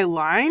 What's My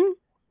Line,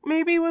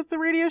 maybe was the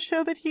radio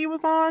show that he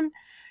was on.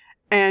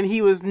 And he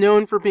was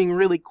known for being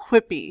really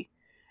quippy.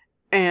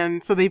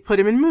 And so they put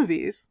him in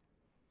movies.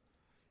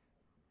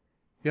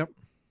 Yep.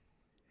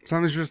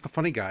 Sometimes you're just the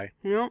funny guy.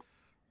 Yep.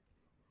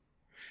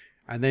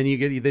 And then you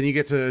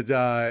get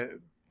to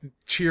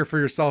cheer for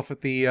yourself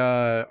at the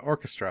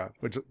orchestra,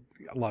 which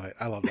I love it.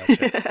 I love that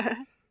shit.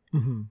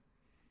 Mm-hmm.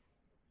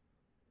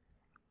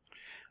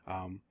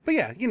 But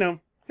yeah,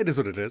 it is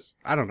what it is.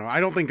 I don't know. I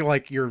don't think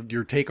like your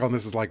take on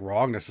this is like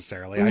wrong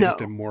necessarily. I just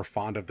am more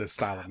fond of this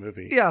style of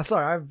movie. Yeah,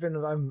 sorry. I'm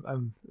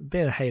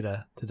being a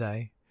hater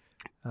today.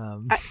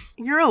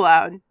 You're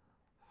allowed.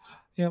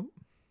 Yep.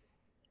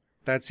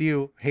 That's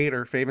you,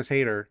 hater, famous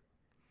hater.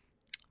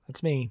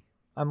 That's me.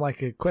 I'm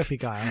like a quippy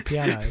guy on a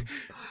piano.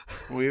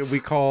 we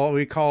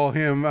call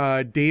him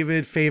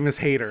David, famous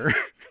hater.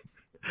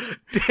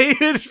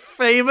 David,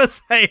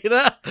 famous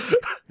hater.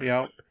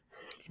 Yep.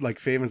 Like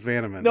famous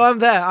Vanaman. No, I'm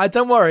there.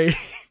 Don't worry.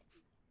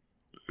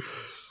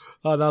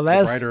 Oh no,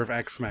 the writer of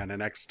X-Men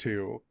and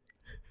X2.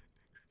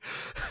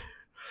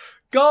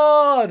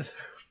 God.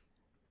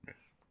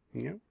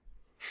 Yeah.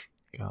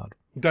 God.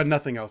 Done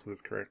nothing else in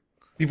his career.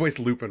 He voiced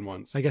Lupin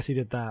once. I guess he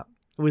did that.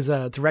 It was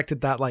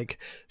directed that like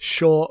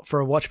short for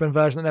a Watchmen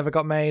version that never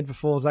got made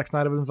before Zack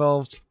Snyder was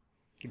involved.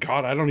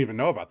 God, I don't even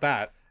know about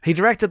that. He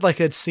directed like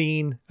a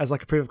scene as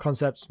like a proof of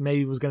concept. Maybe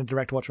he was going to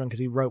direct Watchmen because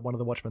he wrote one of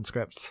the Watchmen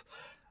scripts.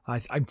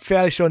 I'm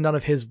fairly sure none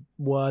of his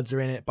words are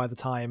in it by the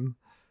time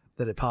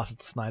that it passes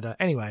to Snyder.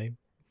 Anyway,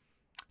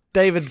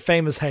 David,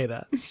 famous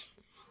hater.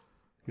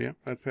 Yeah,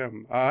 that's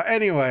him.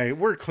 Anyway,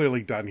 we're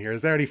clearly done here.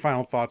 Is there any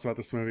final thoughts about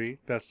this movie,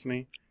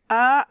 Destiny?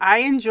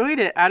 I enjoyed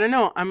it. I don't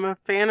know. I'm a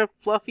fan of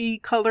fluffy,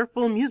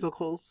 colorful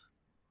musicals.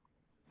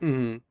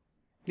 Mm-hmm.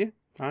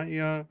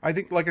 Yeah, I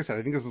think, like I said,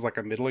 I think this is like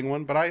a middling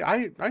one, but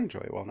I enjoy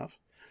it well enough.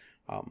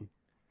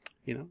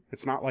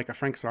 It's not like a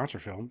Frank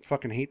Sinatra film.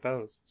 Fucking hate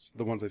those. It's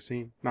the ones I've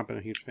seen. Not been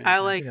a huge fan. I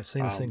think I've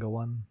seen a single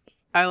one.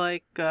 I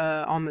like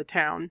On the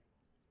Town,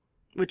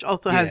 which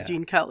also has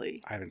Gene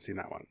Kelly. I haven't seen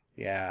that one.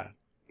 Yeah.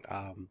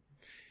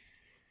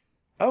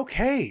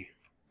 Okay.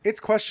 It's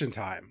question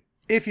time.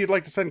 If you'd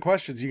like to send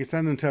questions, you can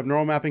send them to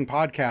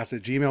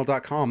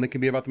abnormalmappingpodcast@gmail.com. They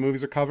can be about the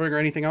movies we're covering or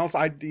anything else.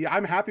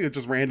 I'm happy with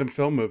just random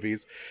film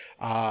movies.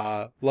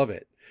 Love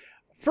it.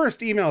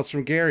 First email is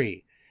from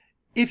Gary.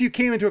 If you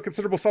came into a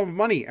considerable sum of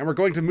money and were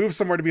going to move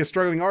somewhere to be a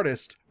struggling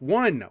artist,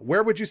 1,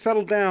 where would you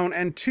settle down?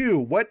 And 2,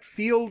 what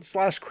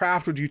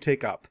field/craft would you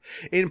take up?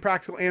 In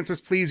practical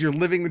answers, please. You're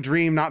living the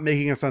dream, not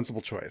making a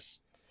sensible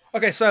choice.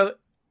 Okay, so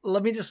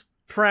let me just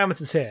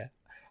parameters here.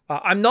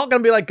 I'm not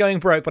going to be like going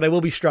broke, but I will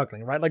be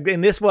struggling, right? Like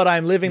in this world,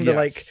 I'm living the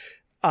like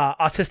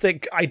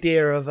artistic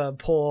idea of a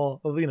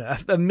poor,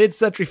 a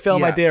mid-century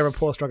film idea of a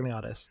poor struggling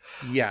artist.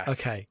 Yes.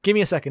 Okay, give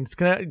me a second.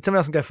 Somebody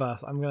else can go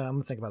first. I'm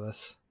gonna think about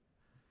this.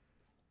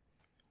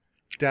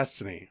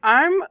 Destiny.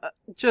 I'm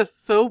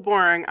just so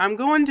boring. I'm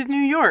going to New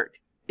York.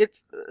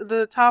 It's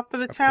the top of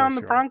the town.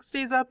 The Bronx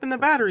stays up and the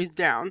battery's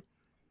down.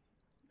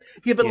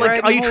 Yeah, but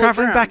like, are you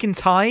traveling back in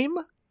time?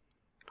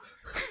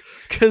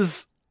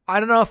 Because I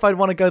don't know if I'd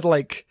want to go to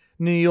like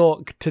New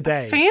York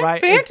today.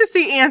 Right?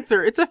 Fantasy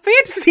answer. It's a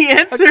fantasy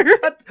answer.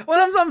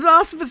 Well, I'm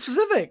asking for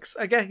specifics.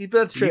 Okay, but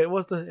that's true. It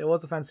was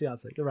the fancy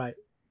answer. You're right.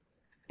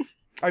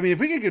 I mean, if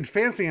we get a good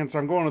fancy answer,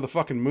 I'm going to the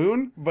fucking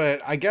moon,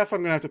 but I guess I'm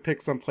going to have to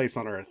pick some place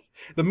on Earth.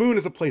 The moon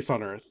is a place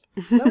on Earth.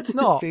 No, it's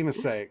not.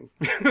 Famous saying.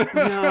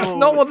 No. It's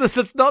not what this,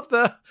 it's not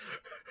the,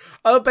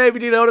 oh baby,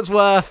 do you know what it's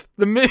worth?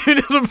 The moon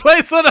is a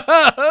place on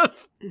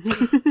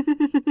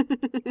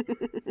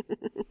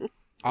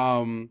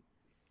Earth.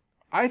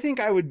 I think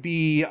I would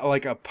be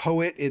like a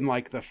poet in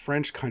like the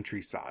French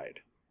countryside.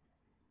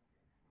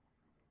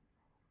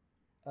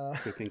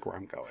 That's I think where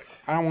I'm going.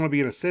 I don't want to be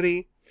in a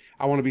city.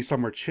 I want to be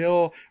somewhere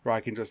chill where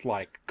I can just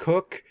like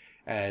cook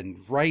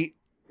and write.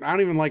 I don't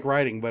even like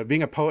writing, but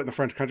being a poet in the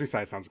French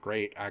countryside sounds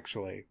great,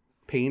 actually.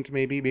 Paint,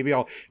 maybe. Maybe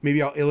I'll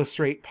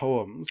illustrate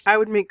poems. I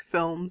would make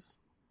films.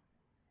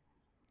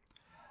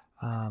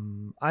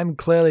 I'm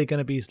clearly going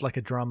to be like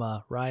a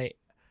drummer, right?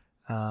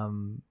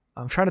 I'm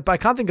trying to, I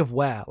can't think of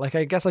where. Like,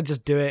 I guess I'd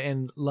just do it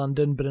in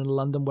London, but in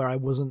London where I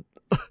wasn't,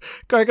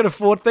 I could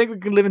afford things. I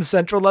could live in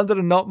central London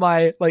and not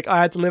I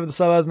had to live in the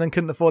suburbs and then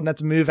couldn't afford and had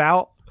to move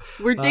out.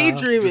 We're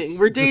daydreaming.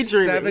 We're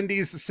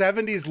daydreaming.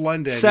 70s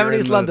London.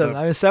 70s London.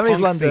 I'm in 70s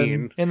London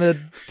scene. In the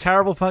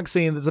terrible punk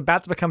scene that's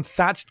about to become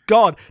thatched.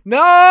 God,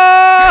 no!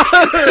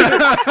 I'm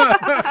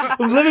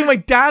living my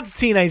dad's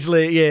teenage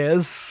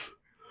years.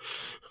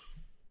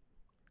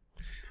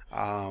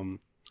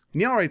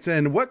 Neil writes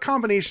in, what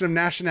combination of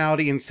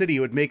nationality and city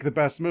would make the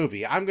best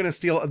movie? I'm going to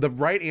steal the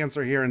right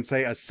answer here and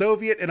say a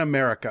Soviet in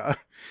America.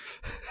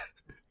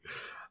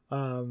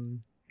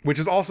 Which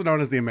is also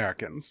known as the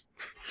Americans.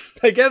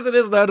 I guess it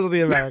is known as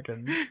the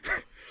Americans.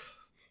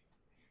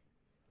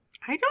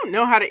 I don't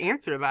know how to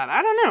answer that.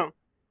 I don't know.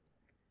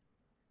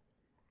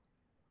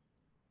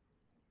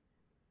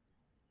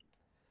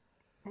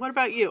 What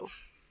about you?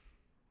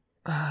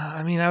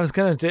 I mean, I was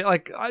going to do,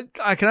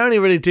 I can only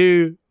really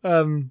do,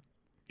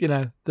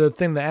 the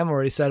thing that Emma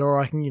already said, or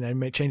I can,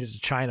 change it to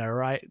China,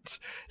 right? It's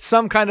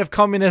some kind of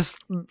communist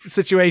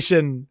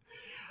situation.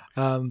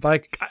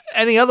 But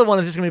any other one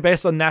is just going to be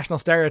based on national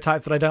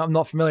stereotypes that I'm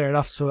not familiar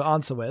enough to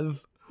answer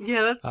with.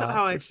 Yeah, that's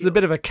how I feel. It's a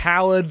bit of a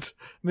coward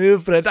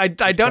move, but I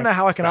don't know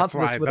how I can answer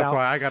this without... That's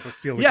why I got to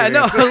steal the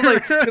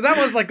because that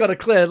one's got a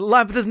clear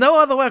line, but there's no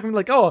other way I can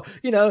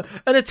be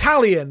an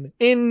Italian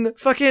in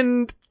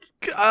fucking,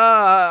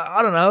 I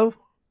don't know.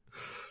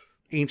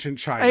 Ancient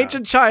China.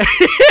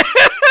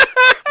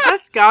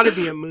 That's gotta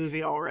be a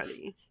movie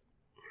already.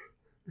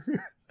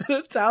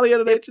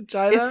 Italian and ancient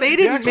China. If they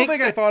didn't the actual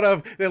thing I thought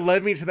of that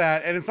led me to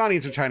that, and it's not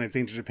ancient China, it's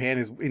ancient Japan,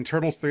 is in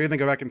Turtles 3, they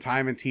go back in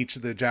time and teach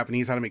the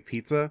Japanese how to make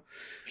pizza.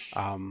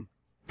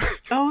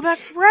 Oh,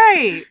 that's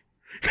right.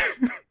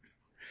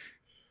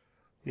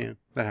 Yeah,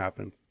 that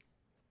happened.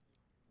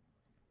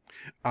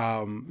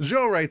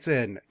 Joe writes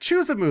in,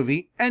 choose a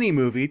movie, any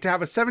movie, to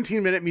have a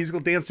 17-minute musical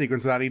dance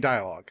sequence without any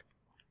dialogue.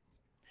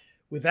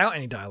 Without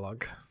any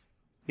dialogue?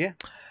 Yeah.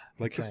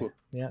 Like this one.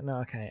 Yeah,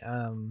 no, okay.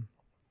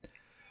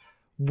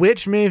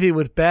 Which movie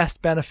would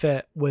best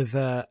benefit with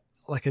an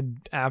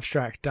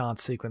abstract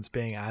dance sequence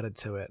being added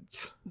to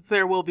it?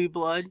 There Will Be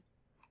Blood.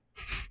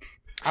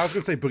 I was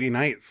going to say Boogie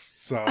Nights,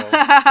 so...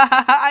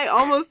 I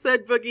almost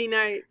said Boogie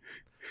Nights.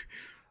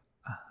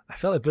 I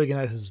feel like Boogie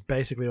Nights is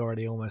basically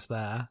already almost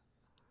there.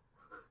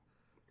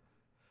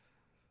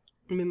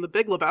 I mean, The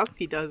Big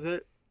Lebowski does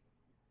it.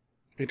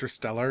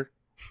 Interstellar.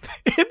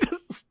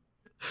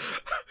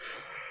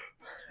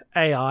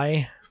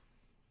 AI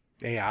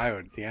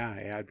would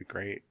be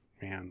great,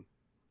 man.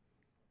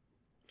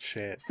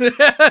 Shit.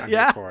 I'm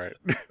here for it.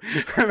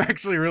 I'm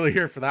actually really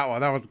here for that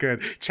one. That was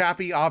good.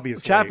 Chappie,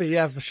 obviously. Chappie,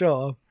 yeah, for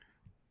sure.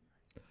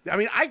 I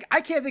mean,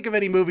 I can't think of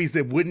any movies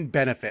that wouldn't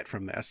benefit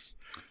from this.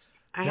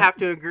 I have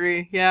to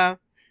agree, yeah.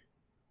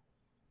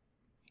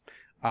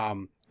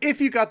 If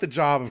you got the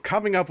job of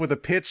coming up with a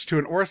pitch to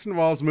an Orson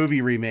Welles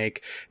movie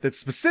remake that's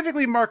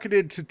specifically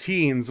marketed to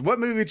teens, what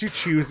movie would you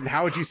choose and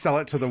how would you sell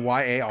it to the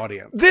YA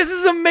audience? This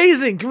is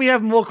amazing! Can we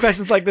have more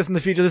questions like this in the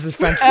future? This is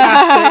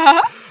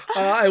fantastic.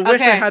 I wish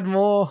I had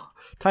more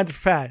time to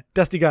prepare.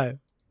 Dusty, go.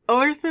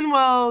 Orson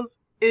Welles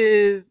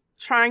is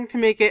trying to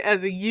make it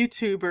as a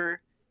YouTuber.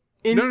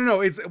 No.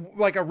 It's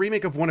like a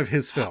remake of one of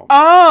his films.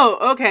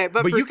 Oh, okay.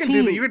 But you can teens.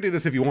 do that. You can do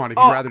this if you want. If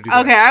you'd rather do this.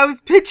 Okay, I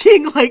was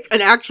pitching like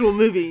an actual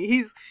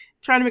movie.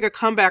 trying to make a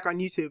comeback on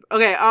YouTube.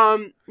 Okay,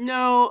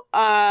 no,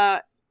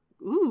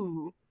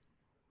 ooh.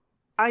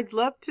 I'd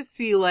love to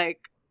see,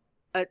 like,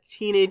 a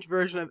teenage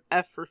version of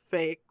F for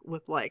Fake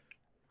with, like,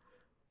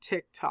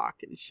 TikTok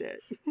and shit.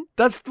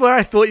 That's where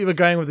I thought you were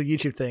going with the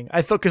YouTube thing.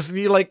 I thought, because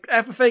you like,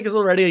 F for Fake is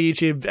already a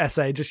YouTube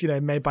essay, just,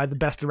 made by the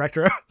best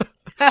director.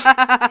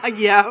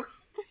 Yeah.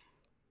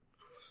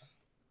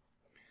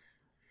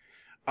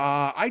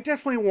 I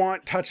definitely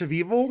want Touch of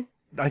Evil.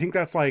 I think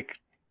that's like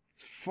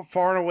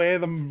far and away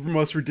the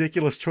most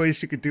ridiculous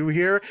choice you could do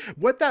here.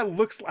 What that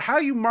looks like, how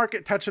you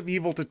market Touch of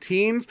Evil to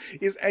teens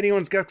is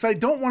anyone's guess. Because I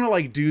don't want to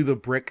like do the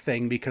brick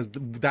thing because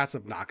that's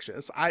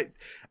obnoxious. I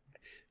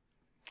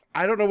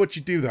don't know what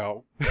you do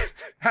though.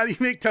 How do you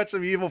make Touch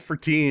of Evil for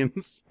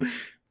teens?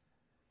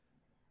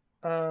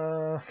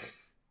 Do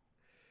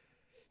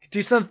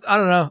some. I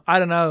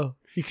don't know.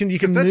 You can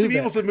Touch of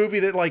Evil is a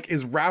movie that like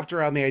is wrapped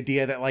around the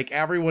idea that like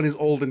everyone is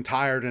old and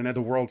tired and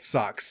the world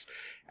sucks.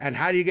 And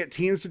how do you get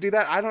teens to do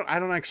that? I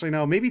don't actually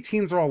know. Maybe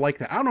teens are all like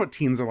that. I don't know what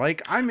teens are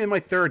like. I'm in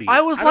my 30s.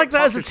 I was like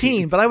that as a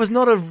teen, but I was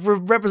not a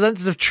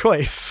representative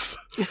choice.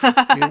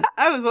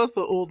 I was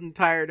also old and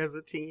tired as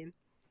a teen.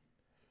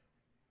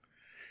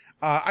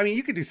 I mean,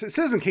 you could do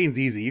Citizen Kane's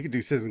easy. You could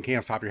do Citizen Kane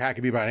off the top of your hat. It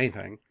could be about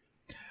anything.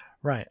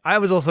 Right. I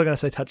was also going to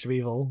say Touch of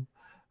Evil.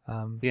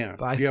 Yeah.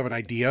 Do you have an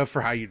idea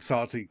for how you'd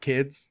sell it to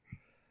kids?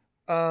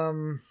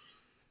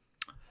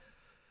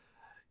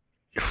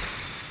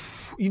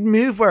 You'd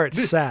move where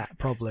it's sat,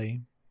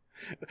 probably.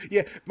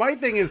 Yeah, my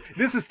thing is,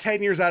 this is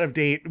 10 years out of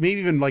date, maybe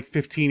even like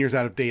 15 years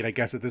out of date, I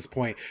guess, at this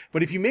point.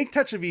 But if you make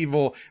Touch of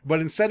Evil, but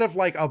instead of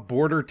like a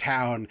border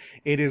town,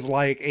 it is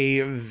like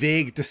a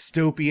vague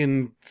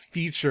dystopian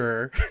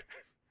feature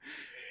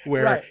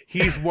where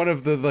he's one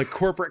of the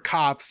corporate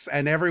cops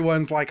and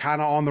everyone's like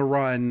kind of on the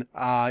run.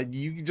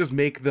 You can just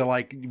make the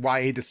like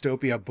YA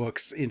dystopia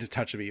books into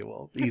Touch of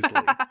Evil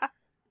easily.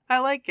 I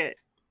like it.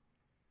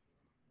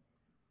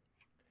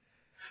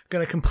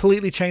 Going to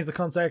completely change the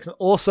context and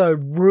also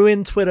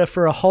ruin Twitter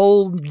for a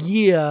whole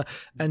year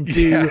and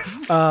do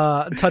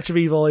Touch of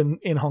Evil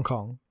in Hong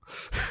Kong.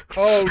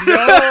 Oh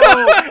no!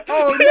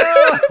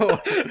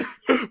 Oh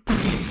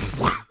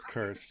no!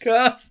 Cursed.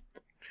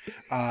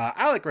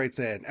 Alec writes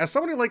in, as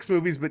someone who likes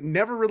movies but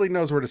never really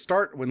knows where to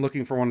start when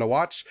looking for one to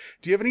watch,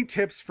 do you have any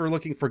tips for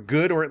looking for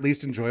good or at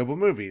least enjoyable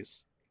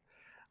movies?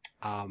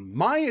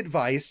 My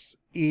advice,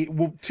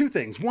 two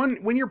things. One,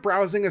 when you're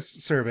browsing a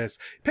service,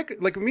 pick,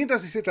 like me and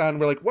Dusty sit down,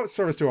 we're like, what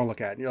service do I want to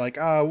look at? And you're like,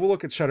 we'll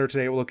look at Shudder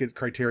today, we'll look at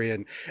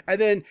Criterion.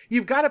 And then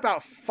you've got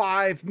about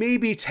 5,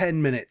 maybe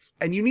 10 minutes,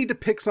 and you need to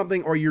pick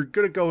something or you're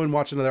going to go and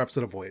watch another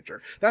episode of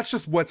Voyager. That's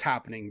just what's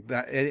happening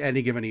that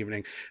any given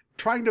evening.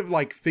 Trying to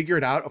like figure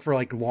it out for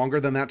like longer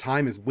than that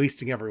time is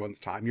wasting everyone's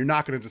time. You're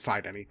not going to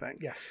decide anything.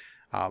 Yes.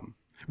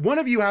 One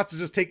of you has to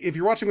just take, if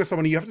you're watching with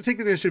someone, you have to take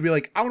the initiative to be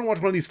like, I want to watch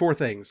one of these 4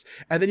 things.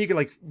 And then you can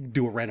like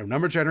do a random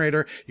number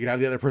generator. You can have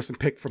the other person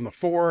pick from the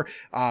 4,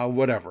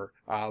 whatever.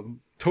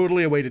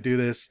 Totally a way to do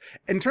this.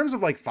 In terms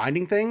of like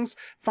finding things,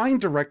 find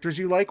directors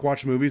you like,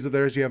 watch movies of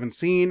theirs you haven't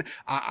seen.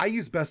 I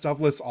use best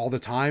of lists all the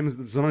time.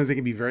 Sometimes they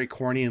can be very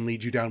corny and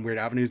lead you down weird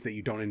avenues that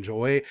you don't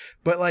enjoy,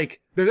 but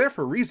like they're there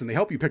for a reason. They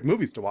help you pick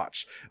movies to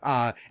watch.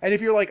 And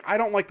if you're like, I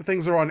don't like the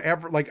things that are on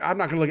like, I'm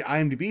not going to look at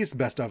IMDb's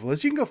best of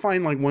list. You can go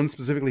find like one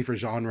specifically for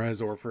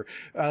genres or for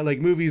like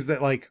movies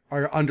that like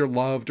are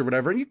underloved or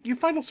whatever. And you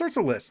find all sorts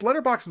of lists.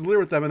 Letterboxd is littered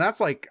with them. And that's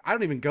like, I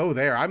don't even go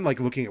there. I'm like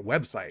looking at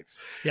websites.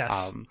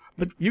 Yes.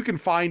 But you can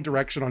find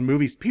direction on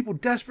movies people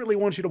desperately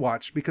want you to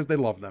watch because they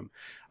love them.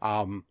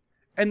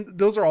 And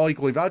those are all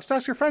equally valid. Just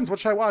ask your friends, what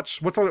should I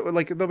watch? What's on,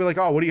 like, they'll be like,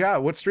 oh, what do you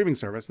have? What streaming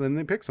service? And then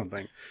they pick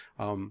something.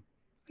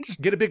 Just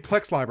get a big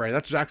Plex library.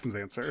 That's Jackson's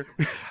answer.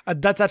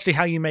 That's actually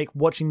how you make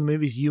watching the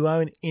movies you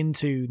own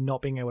into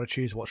not being able to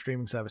choose what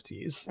streaming service to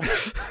use.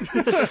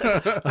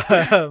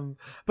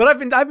 But I've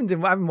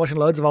been watching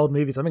loads of old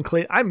movies.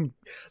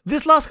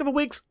 This last couple of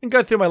weeks been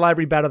going through my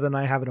library better than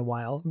I have in a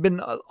while. Been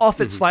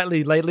off it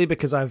slightly lately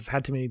because I've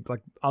had too many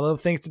like other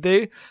things to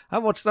do. I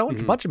watched a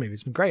bunch of movies.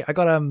 It's been great. I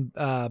got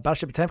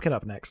Battleship Potemkin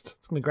up next.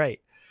 It's gonna be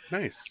great.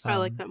 Nice. I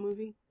like that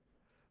movie.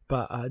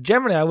 But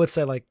generally, I would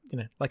say, like,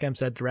 like Em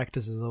said,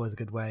 directors is always a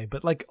good way.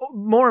 But like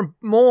more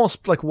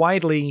like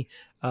widely,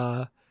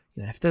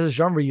 if there's a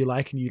genre you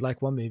like and you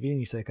like one movie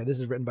and you say, okay, this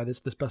is written by this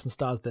person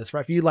stars this,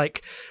 right? If you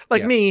like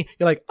yes. me,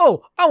 you're like,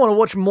 oh, I want to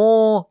watch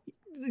more,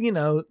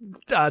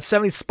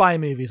 70s spy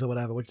movies or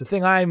whatever, which is the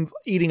thing I'm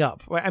eating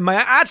up. Right? And my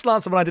actual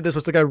answer when I did this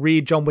was to go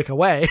read John Wick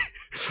Away.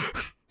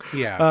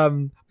 Yeah.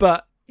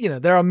 But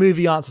there are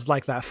movie answers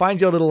like that.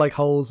 Find your little like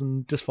holes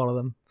and just follow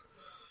them.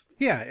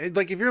 Yeah,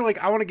 like if you're like,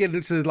 I want to get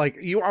into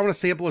like I want to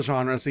sample a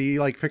genre, so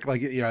you like pick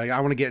like I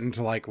want to get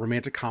into like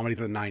romantic comedy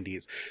from the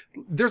 90s.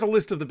 There's a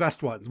list of the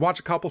best ones. Watch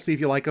a couple, see if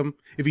you like them.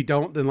 If you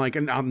don't, then like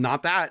I'm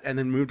not that, and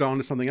then moved on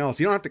to something else.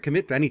 You don't have to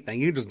commit to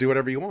anything. You can just do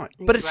whatever you want.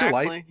 But exactly,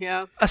 it's your life,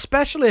 yeah.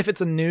 Especially if it's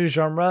a new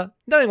genre,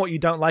 knowing what you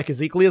don't like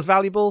is equally as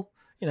valuable.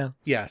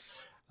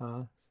 Yes.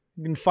 You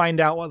can find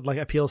out what like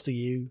appeals to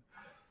you.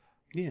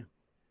 Yeah.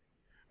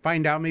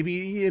 find out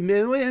maybe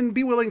and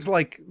be willing to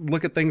like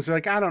look at things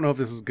like, I don't know if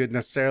this is good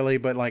necessarily,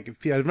 but like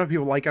if enough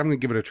people like it, I'm gonna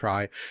give it a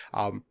try.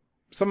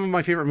 Some of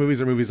my favorite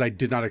movies are movies I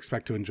did not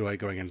expect to enjoy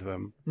going into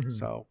them.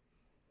 So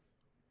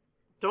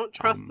don't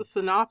trust the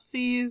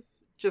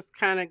synopses. Just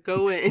kind of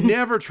go in.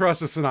 Never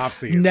trust a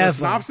synopsis. Never. The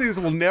synopses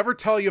will never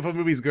tell you if a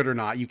movie's good or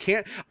not. You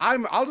can't.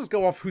 I'll just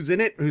go off who's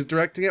in it, who's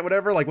directing it,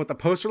 whatever. Like what the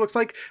poster looks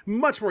like.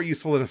 Much more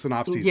useful than a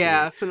synopsis.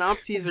 Yeah,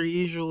 synopses are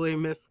usually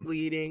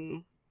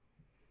misleading.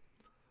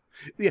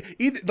 Yeah,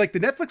 like the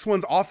Netflix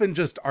ones often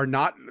just are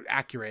not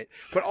accurate,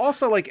 but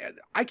also like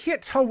I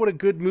can't tell what a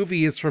good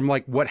movie is from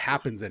like what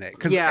happens in it,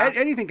 because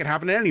anything can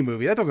happen in any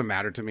movie. That doesn't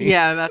matter to me.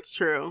 Yeah, that's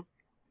true.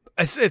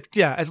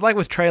 It's like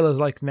with trailers.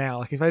 Like now,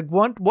 like if I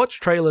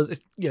watch trailers,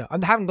 I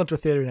haven't gone to a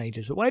theater in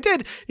ages, but when I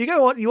did, you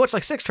watch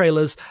like 6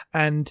 trailers,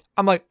 and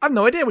I'm like, I have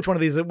no idea which one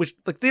of these are which.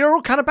 Like they're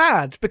all kind of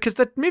bad because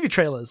they're movie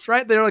trailers,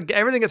 right? They're like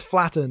everything gets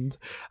flattened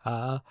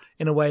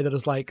in a way that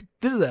is like,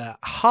 this is a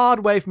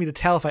hard way for me to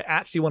tell if I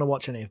actually want to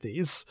watch any of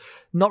these.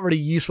 Not really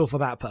useful for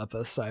that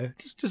purpose. So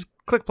just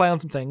click play on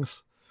some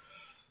things.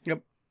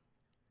 Yep.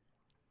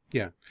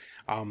 Yeah.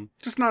 Don't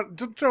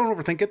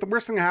overthink it. The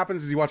worst thing that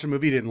happens is you watch a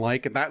movie you didn't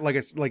like, and that, like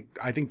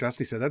I think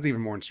Destiny said, that's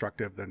even more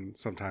instructive than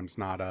sometimes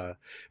not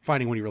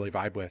finding one you really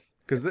vibe with.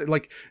 Because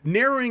like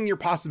narrowing your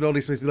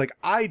possibilities makes me like,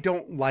 I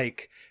don't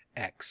like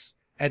X.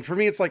 And for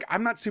me, it's like,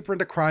 I'm not super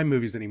into crime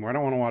movies anymore. I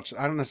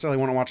don't necessarily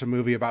want to watch a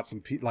movie about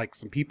some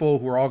people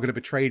who are all going to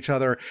betray each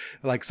other.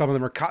 Like some of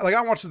them are like,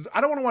 I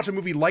don't want to watch a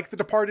movie like The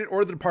Departed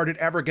or The Departed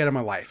ever again in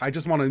my life. I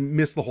just want to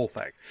miss the whole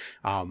thing.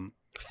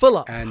 Full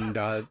up. And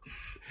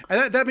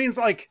that means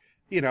like,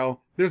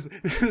 there's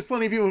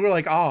plenty of people who are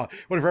like,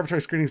 what if Repertory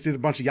Screenings did a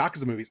bunch of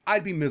Yakuza movies?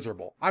 I'd be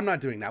miserable. I'm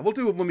not doing that. We'll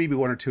do maybe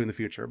 1 or 2 in the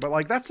future, but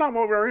like that's not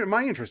what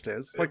my interest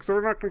is. Like, so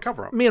we're not going to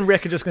cover them. Me and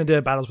Rick are just going to do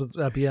a Battles with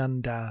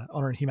Beyond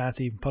Honor and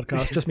Humanity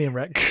podcast. Just me and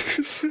Rick.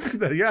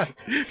 Yeah,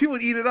 people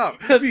would eat it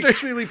up. It'd be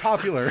extremely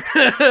popular.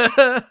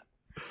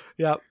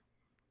 Yep.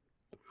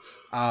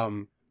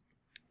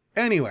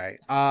 Anyway,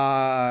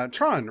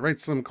 Tron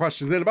writes some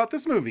questions in about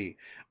this movie.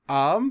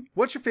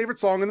 What's your favorite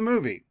song in the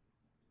movie?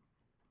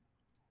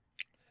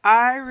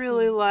 I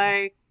really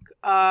like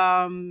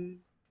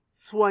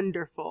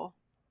Swonderful.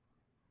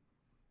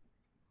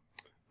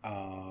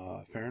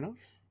 Fair enough.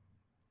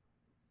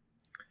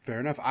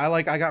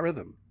 I Got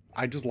Rhythm.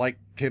 I just like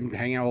him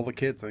hanging out with all the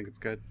kids. I think it's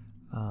good.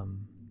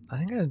 I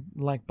think I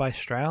like by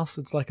Strauss.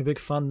 It's like a big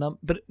fun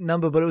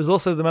number, but it was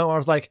also the moment where I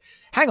was like,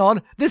 hang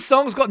on, this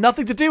song's got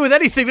nothing to do with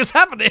anything that's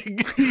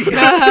happening. What's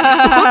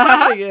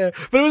happening here?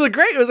 But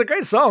it was a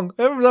great song.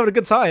 Everyone was having a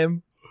good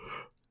time.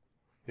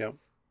 Yep.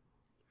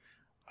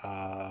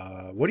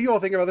 What do you all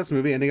think about this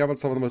movie ending up on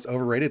some of the most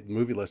overrated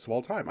movie lists of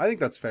all time? I think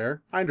that's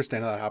fair. I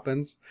understand how that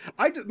happens.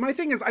 My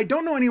thing is, I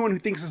don't know anyone who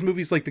thinks this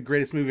movie's like the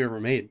greatest movie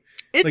ever made.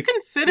 It's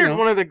considered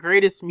one of the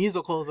greatest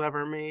musicals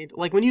ever made.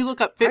 Like when you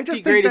look up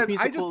 50 greatest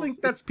musicals. I just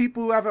think that's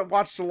people who haven't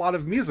watched a lot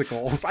of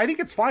musicals. I think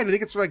it's fine. I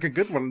think it's like a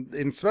good one,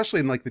 especially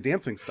in like the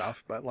dancing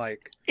stuff. But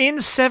like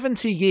in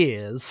 70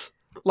 years.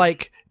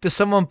 Like, does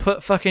someone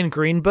put fucking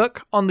Green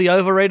Book on the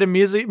overrated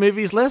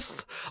movies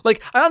list?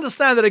 Like, I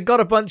understand that it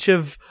got a bunch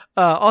of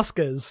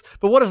Oscars,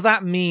 but what does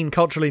that mean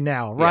culturally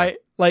now, right? Yeah.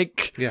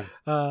 Like, yeah.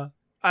 And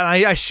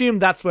I assume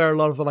that's where a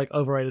lot of the like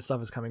overrated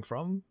stuff is coming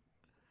from.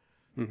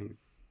 Mm-hmm.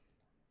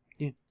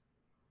 Yeah.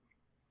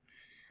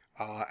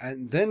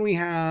 And then we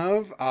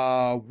have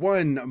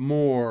one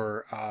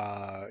more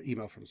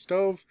email from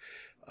Stove.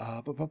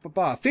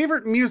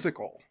 Favorite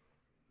musical?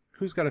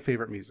 Who's got a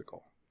favorite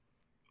musical?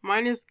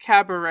 Mine is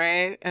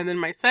Cabaret, and then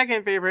my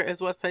second favorite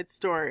is West Side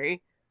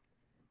Story.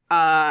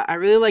 I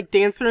really like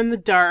Dancer in the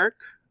Dark.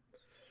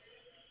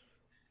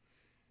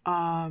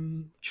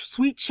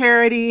 Sweet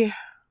Charity.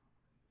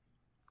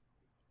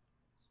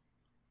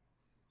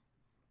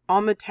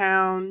 On the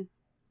Town.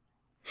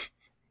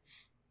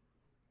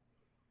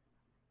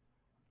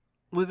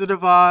 Wizard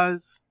of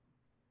Oz.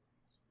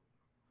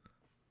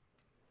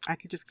 I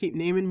could just keep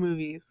naming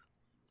movies.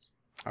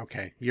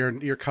 Okay,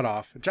 you're cut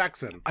off.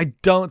 Jackson. I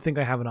don't think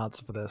I have an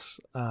answer for this.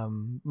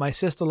 My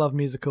sister loved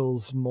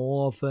musicals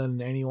more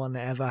than anyone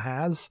ever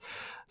has.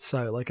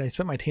 So, like, I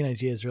spent my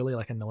teenage years really,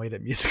 like, annoyed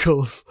at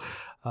musicals.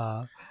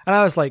 And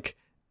I was, like,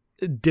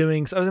 I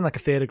was in, like, a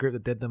theater group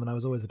that did them, and I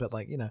was always a bit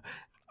like,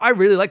 I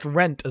really liked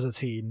Rent as a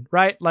teen,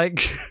 right?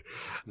 Like,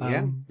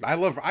 yeah,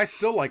 I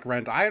still like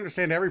Rent. I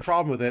understand every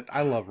problem with it.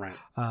 I love Rent.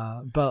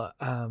 But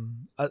I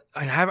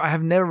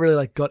have never really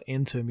like got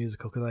into a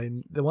musical because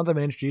the ones I've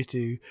been introduced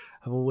to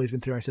have always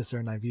been through my sister,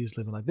 and I've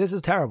usually been like, this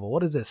is terrible.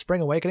 What is this? Spring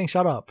Awakening?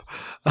 Shut up.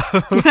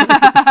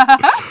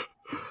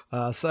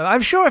 So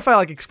I'm sure if I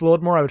like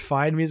explored more, I would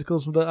find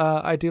musicals that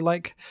I do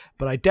like,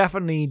 but I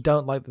definitely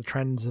don't like the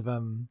trends of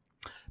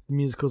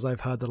musicals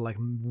I've heard that are like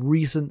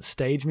recent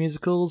stage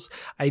musicals.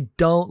 I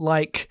don't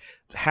like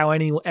how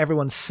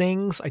everyone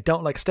sings. I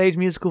don't like stage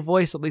musical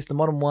voice, at least the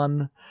modern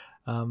one.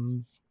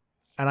 And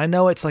I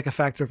know it's like a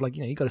factor of like,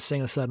 you got to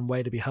sing a certain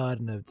way to be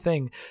heard in a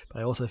thing, but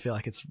I also feel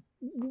like it's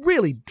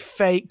really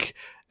fake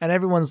and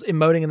everyone's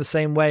emoting in the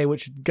same way,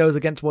 which goes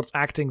against what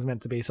acting's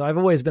meant to be. So I've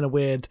always been a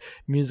weird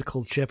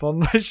musical chip on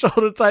my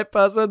shoulder type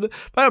person, but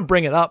I don't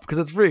bring it up because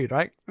it's rude,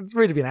 right? It's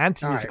rude to be an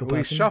anti-musical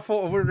person.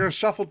 We're gonna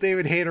shuffle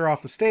David Hayter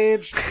off the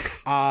stage.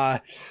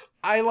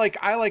 I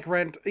like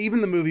Rent,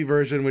 even the movie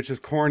version, which is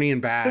corny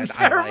and bad.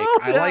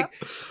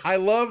 I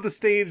love the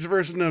stage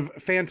version of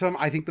Phantom.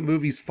 I think the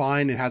movie's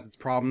fine. It has its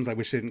problems. I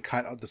wish they didn't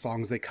cut the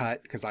songs they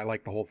cut because I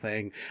like the whole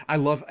thing. I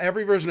love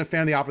every version of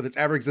Phantom of the Opera that's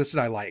ever existed.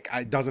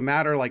 It doesn't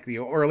matter, like the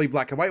early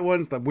black and white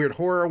ones, the weird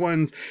horror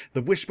ones,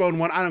 the Wishbone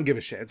one. I don't give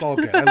a shit. It's all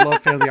good. I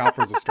love Phantom of the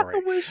Opera as a story.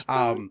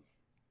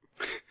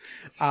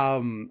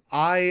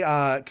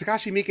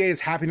 Takashi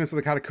Miike's Happiness of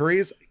the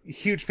Katakuris,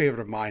 huge favorite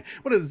of mine.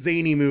 What a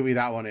zany movie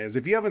that one is.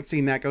 If you haven't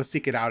seen that, go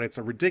seek it out. It's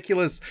a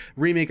ridiculous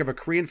remake of a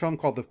Korean film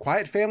called The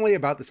Quiet Family,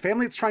 about this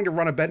family that's trying to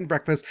run a bed and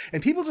breakfast,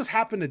 and people just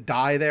happen to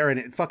die there, and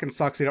it fucking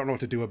sucks. They don't know what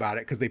to do about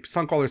it because they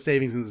sunk all their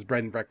savings in this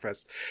bread and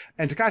breakfast.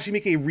 And Takashi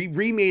Miike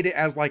remade it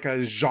as like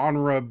a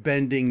genre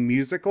bending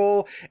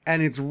musical,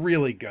 and it's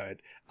really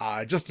good.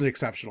 Just an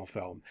exceptional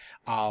film.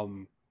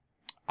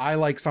 I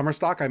like Summer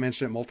Stock. I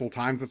mentioned it multiple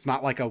times. It's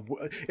not like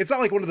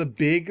one of the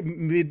big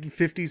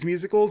mid-50s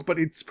musicals, but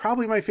it's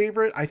probably my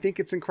favorite. I think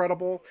it's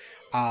incredible.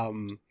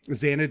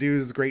 Xanadu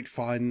is great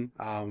fun.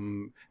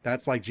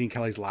 That's like Gene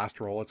Kelly's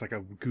last role. It's like a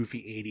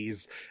goofy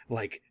 80s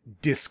like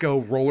disco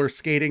roller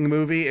skating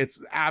movie.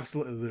 It's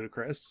absolutely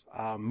ludicrous.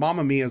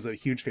 Mamma Mia is a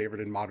huge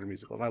favorite in modern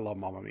musicals. I love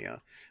Mamma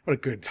Mia. What a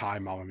good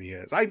time Mamma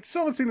Mia is. I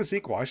still haven't seen the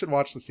sequel. I should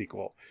watch the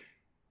sequel.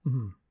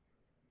 Mm-hmm.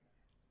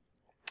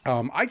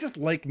 I just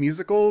like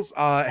musicals.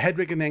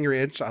 Hedwig and the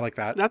Angry Inch, I like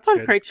that. That's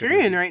on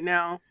Criterion right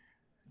now.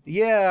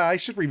 Yeah, I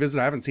should revisit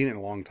it. I haven't seen it in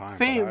a long time.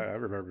 Same. I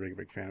remember being a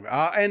big fan of it.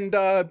 And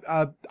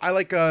I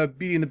like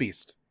Beauty and the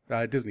Beast,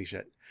 Disney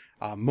shit.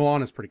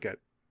 Moana is pretty good.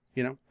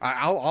 You know,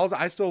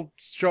 I still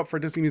show up for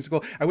a Disney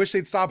musical. I wish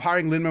they'd stop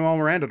hiring Lin-Manuel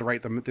Miranda to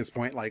write them at this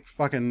point. Like,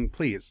 fucking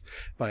please.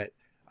 But,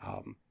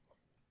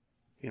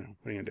 you know,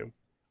 what are you gonna do?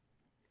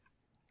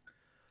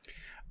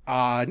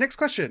 Next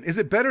question. Is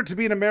it better to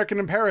be an American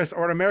in Paris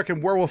or an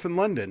American werewolf in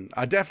London?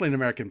 Definitely an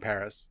American in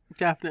Paris.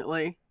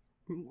 Definitely.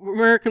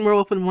 American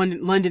Werewolf in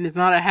London is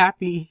not a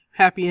happy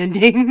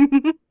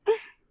ending.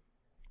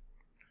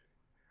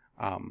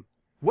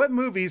 What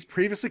movies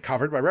previously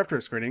covered by Reptile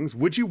Screenings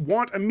would you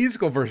want a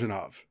musical version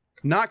of?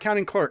 Not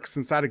counting Clerks,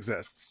 since that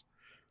exists.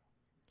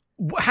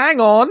 Hang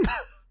on.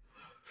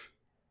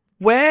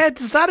 Where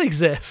does that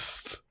exist?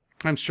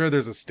 I'm sure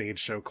there's a stage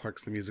show,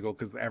 Clerks the Musical,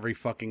 because every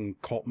fucking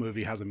cult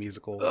movie has a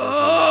musical.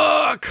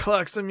 Oh,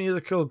 Clerks the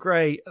Musical,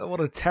 great. What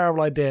a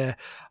terrible idea.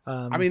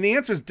 I mean, the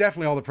answer is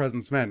definitely All the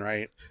President's Men,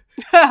 right?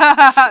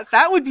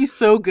 That would be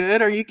so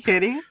good. Are you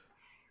kidding?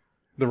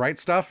 The Right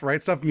Stuff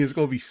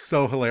musical would be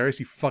so hilarious.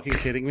 You fucking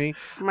kidding me?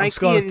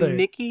 Mikey and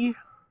Nikki.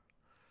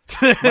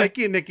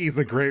 Mikey and Nikki is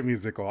a great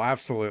musical,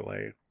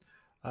 absolutely.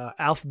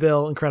 Alf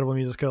Bill, incredible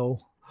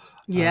musical.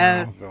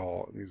 Yes.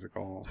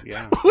 Musical,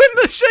 yeah.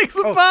 Window Shakes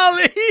the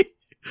Barley!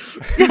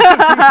 Shakes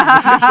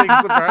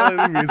the Barley,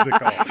 the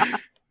musical.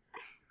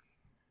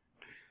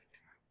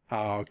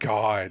 Oh,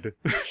 God.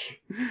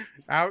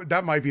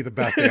 That might be the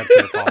best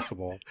answer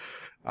possible.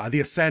 The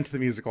Ascent, the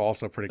musical,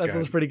 also pretty good. That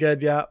sounds pretty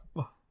good, yeah.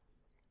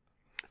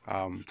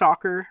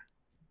 Stalker,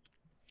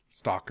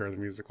 the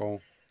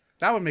musical.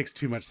 That one makes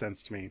too much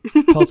sense to me.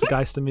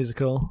 Poltergeist, the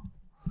musical.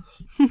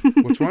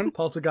 Which one?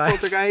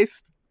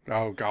 Poltergeist.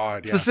 Oh,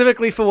 God, yeah.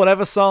 Specifically for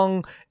whatever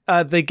song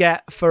they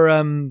get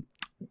for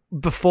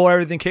before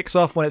everything kicks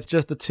off, when it's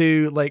just the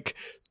two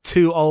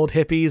old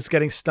hippies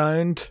getting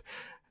stoned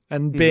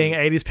and being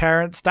 80s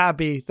parents.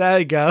 There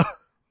you go.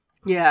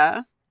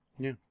 Yeah.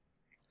 Yeah.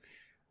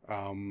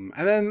 And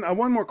then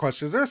one more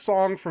question. Is there a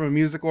song from a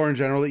musical or in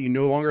general that you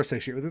no longer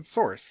associate with its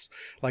source?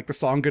 Like the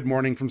song Good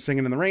Morning from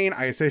Singin' in the Rain,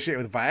 I associate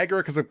with Viagra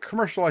because of a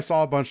commercial I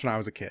saw a bunch when I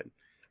was a kid.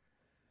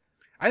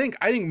 I think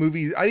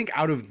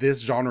out of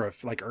this genre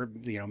of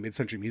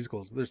mid-century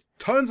musicals, there's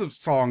tons of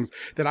songs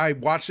that I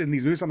watched in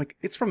these movies. I'm like,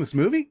 it's from this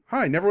movie?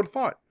 I never would have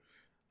thought.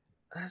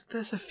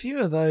 There's a few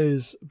of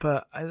those,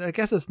 but I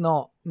guess it's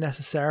not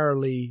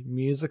necessarily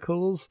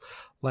musicals.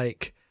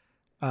 Like,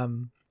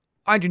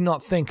 I do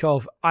not think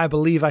of I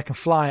Believe I Can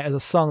Fly as a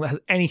song that has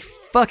any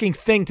fucking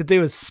thing to do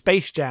with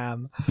Space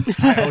Jam.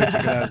 I always think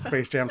of that as a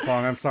Space Jam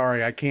song. I'm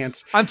sorry, I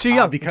can't. I'm too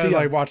young. Because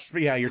I watched,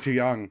 you're too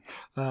young.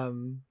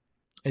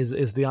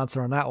 Is the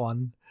answer on that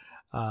one.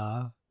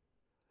 I've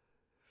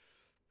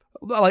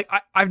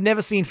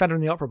never seen Phantom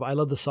of the Opera, but I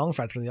love the song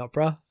Phantom of the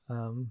Opera.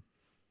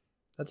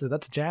 That's a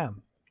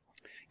jam.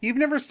 You've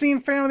never seen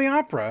Phantom of the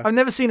Opera? I've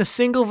never seen a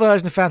single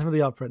version of Phantom of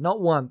the Opera,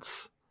 not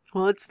once.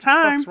 Well, it's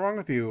time. What's wrong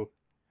with you?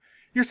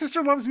 Your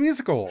sister loves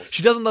musicals.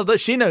 She doesn't love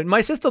that.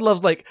 My sister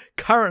loves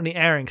currently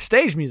airing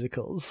stage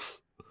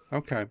musicals.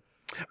 Okay.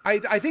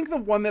 I think the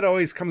one that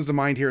always comes to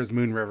mind here is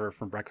Moon River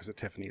from Breakfast at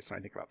Tiffany's when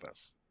I think about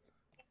this.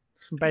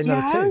 I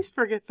always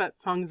forget that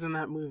song's in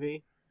that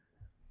movie.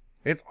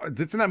 It's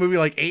in that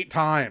movie 8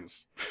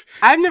 times.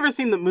 I've never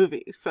seen the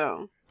movie,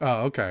 so.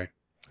 Oh, okay.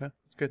 Yeah,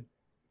 that's good.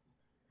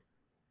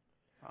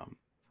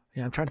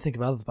 Yeah, I'm trying to think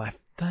of others, but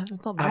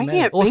there's not that many.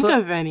 I can't think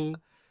of any.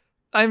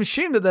 I'm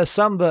assuming that there's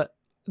some that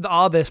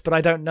are this, but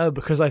I don't know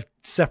because I've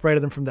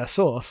separated them from their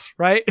source,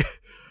 right?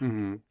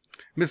 Mm-hmm.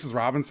 Mrs.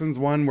 Robinson's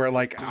one where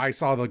like I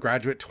saw The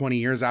Graduate 20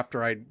 years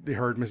after I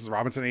heard Mrs.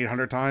 Robinson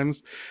 800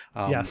 times.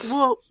 Yes.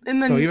 Well,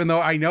 and then So even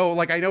though I know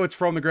it's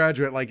from The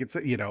Graduate, like it's,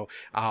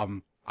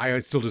 I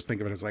still just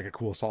think of it as like a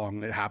cool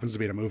song. It happens to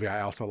be in a movie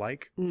I also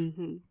like.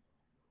 Mm-hmm.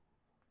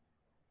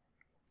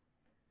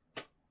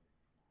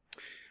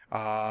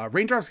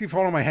 Raindrops Keep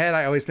Falling on My Head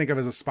I always think of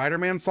as a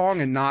Spider-Man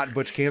song and not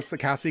Butch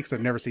Cassidy because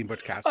I've never seen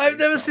Butch Cassidy. I've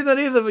never seen that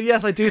either, but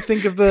yes, I do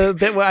think of the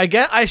bit where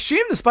I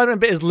assume the Spider-Man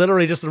bit is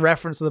literally just a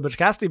reference to the Butch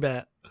Cassidy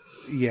bit.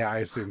 Yeah, I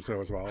assume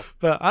so as well.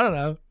 But I don't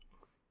know.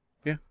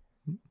 Yeah.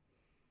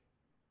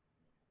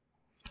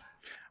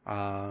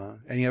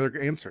 Any other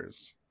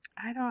answers?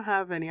 I don't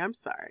have any. I'm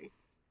sorry.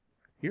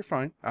 You're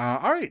fine.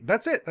 All right,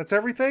 that's it. That's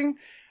everything.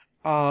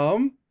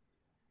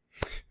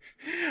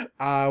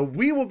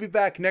 We will be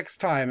back next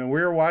time, and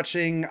we're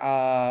watching. What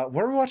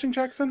are we watching,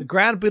 Jackson? The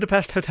Grand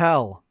Budapest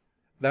Hotel.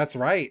 That's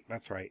right. I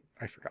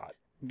forgot.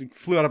 It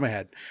flew out of my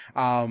head.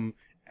 And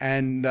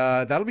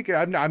that'll be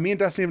good. Me and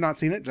Destiny have not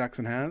seen it.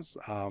 Jackson has.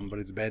 But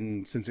it's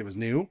been since it was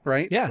new,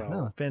 right? Yeah, So,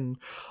 no, it's been.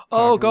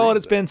 Oh God,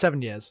 it's been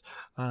 7 years.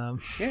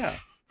 Yeah.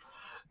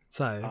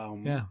 So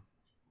yeah.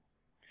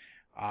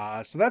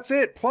 So that's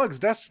it. Plugs,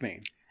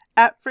 Destiny.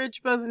 At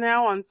Fridge Buzz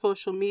Now on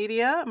social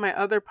media. My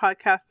other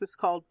podcast is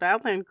called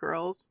Badland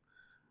Girls.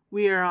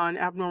 We are on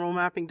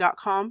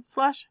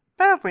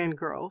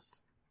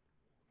abnormalmapping.com/badlandgirls.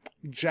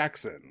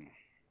 Jackson.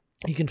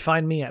 You can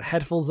find me at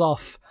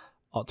headfulsoff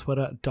at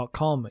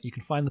twitter.com. You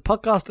can find the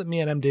podcast that me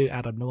and M do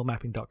at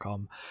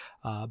abnormalmapping.com.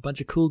 A bunch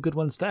of cool, good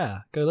ones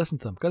there. Go listen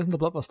to them. Go listen to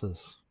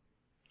Blockbusters.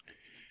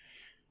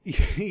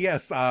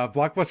 Yes,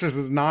 Blockbusters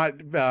is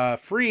not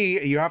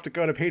free. You have to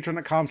go to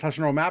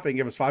patreon.com/normalmapping.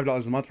 Give us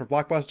 $5 a month for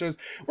Blockbusters.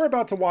 We're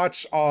about to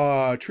watch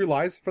True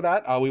Lies for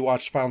that. We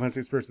watched Final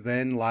Fantasy Spirits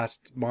Within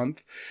last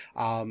month.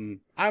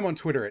 I'm on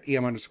Twitter at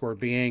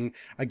em_being.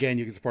 Again,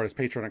 you can support us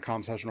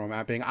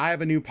patreon.com/normalmapping. I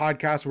have a new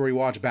podcast where we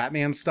watch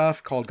Batman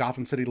stuff called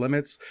Gotham City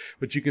Limits,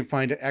 which you can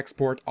find at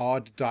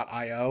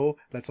exportaud.io.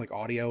 That's like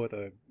audio with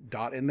a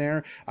dot in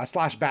there,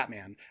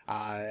 /Batman.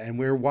 And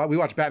we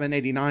watch Batman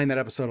 89. That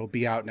episode will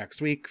be out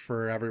next week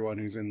for everyone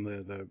who's in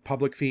the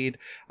public feed.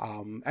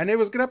 And it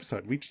was a good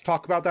episode. We just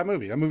talk about that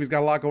movie. That movie's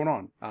got a lot going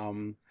on.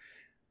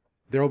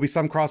 There will be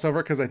some crossover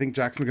because I think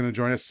Jackson's going to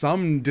join us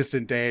some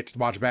distant day to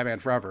watch Batman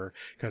Forever,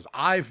 because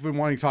I've been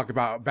wanting to talk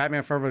about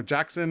Batman Forever with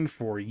Jackson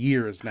for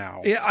years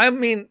now. Yeah, I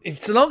mean,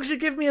 so long as you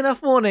give me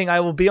enough warning, I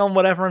will be on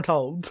whatever I'm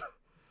told.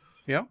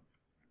 Yep.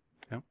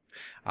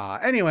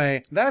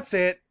 Anyway, that's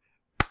it.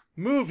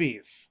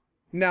 Movies.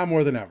 Now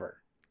more than ever.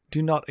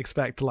 Do not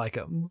expect to like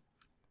them.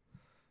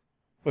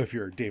 Well, if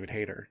you're David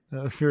Hayter.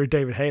 If you're a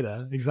David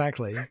Hayter,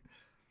 exactly.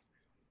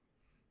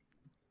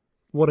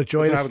 What a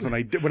joy! That's what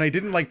happens when I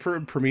didn't like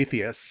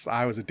Prometheus.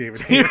 I was a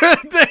David Hayter. You're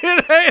a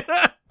David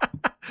Hayter.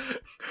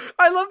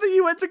 I love that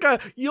you went to go.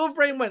 Your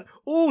brain went,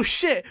 "Oh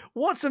shit!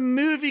 What's a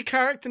movie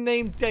character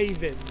named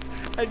David?"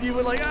 And you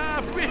were like,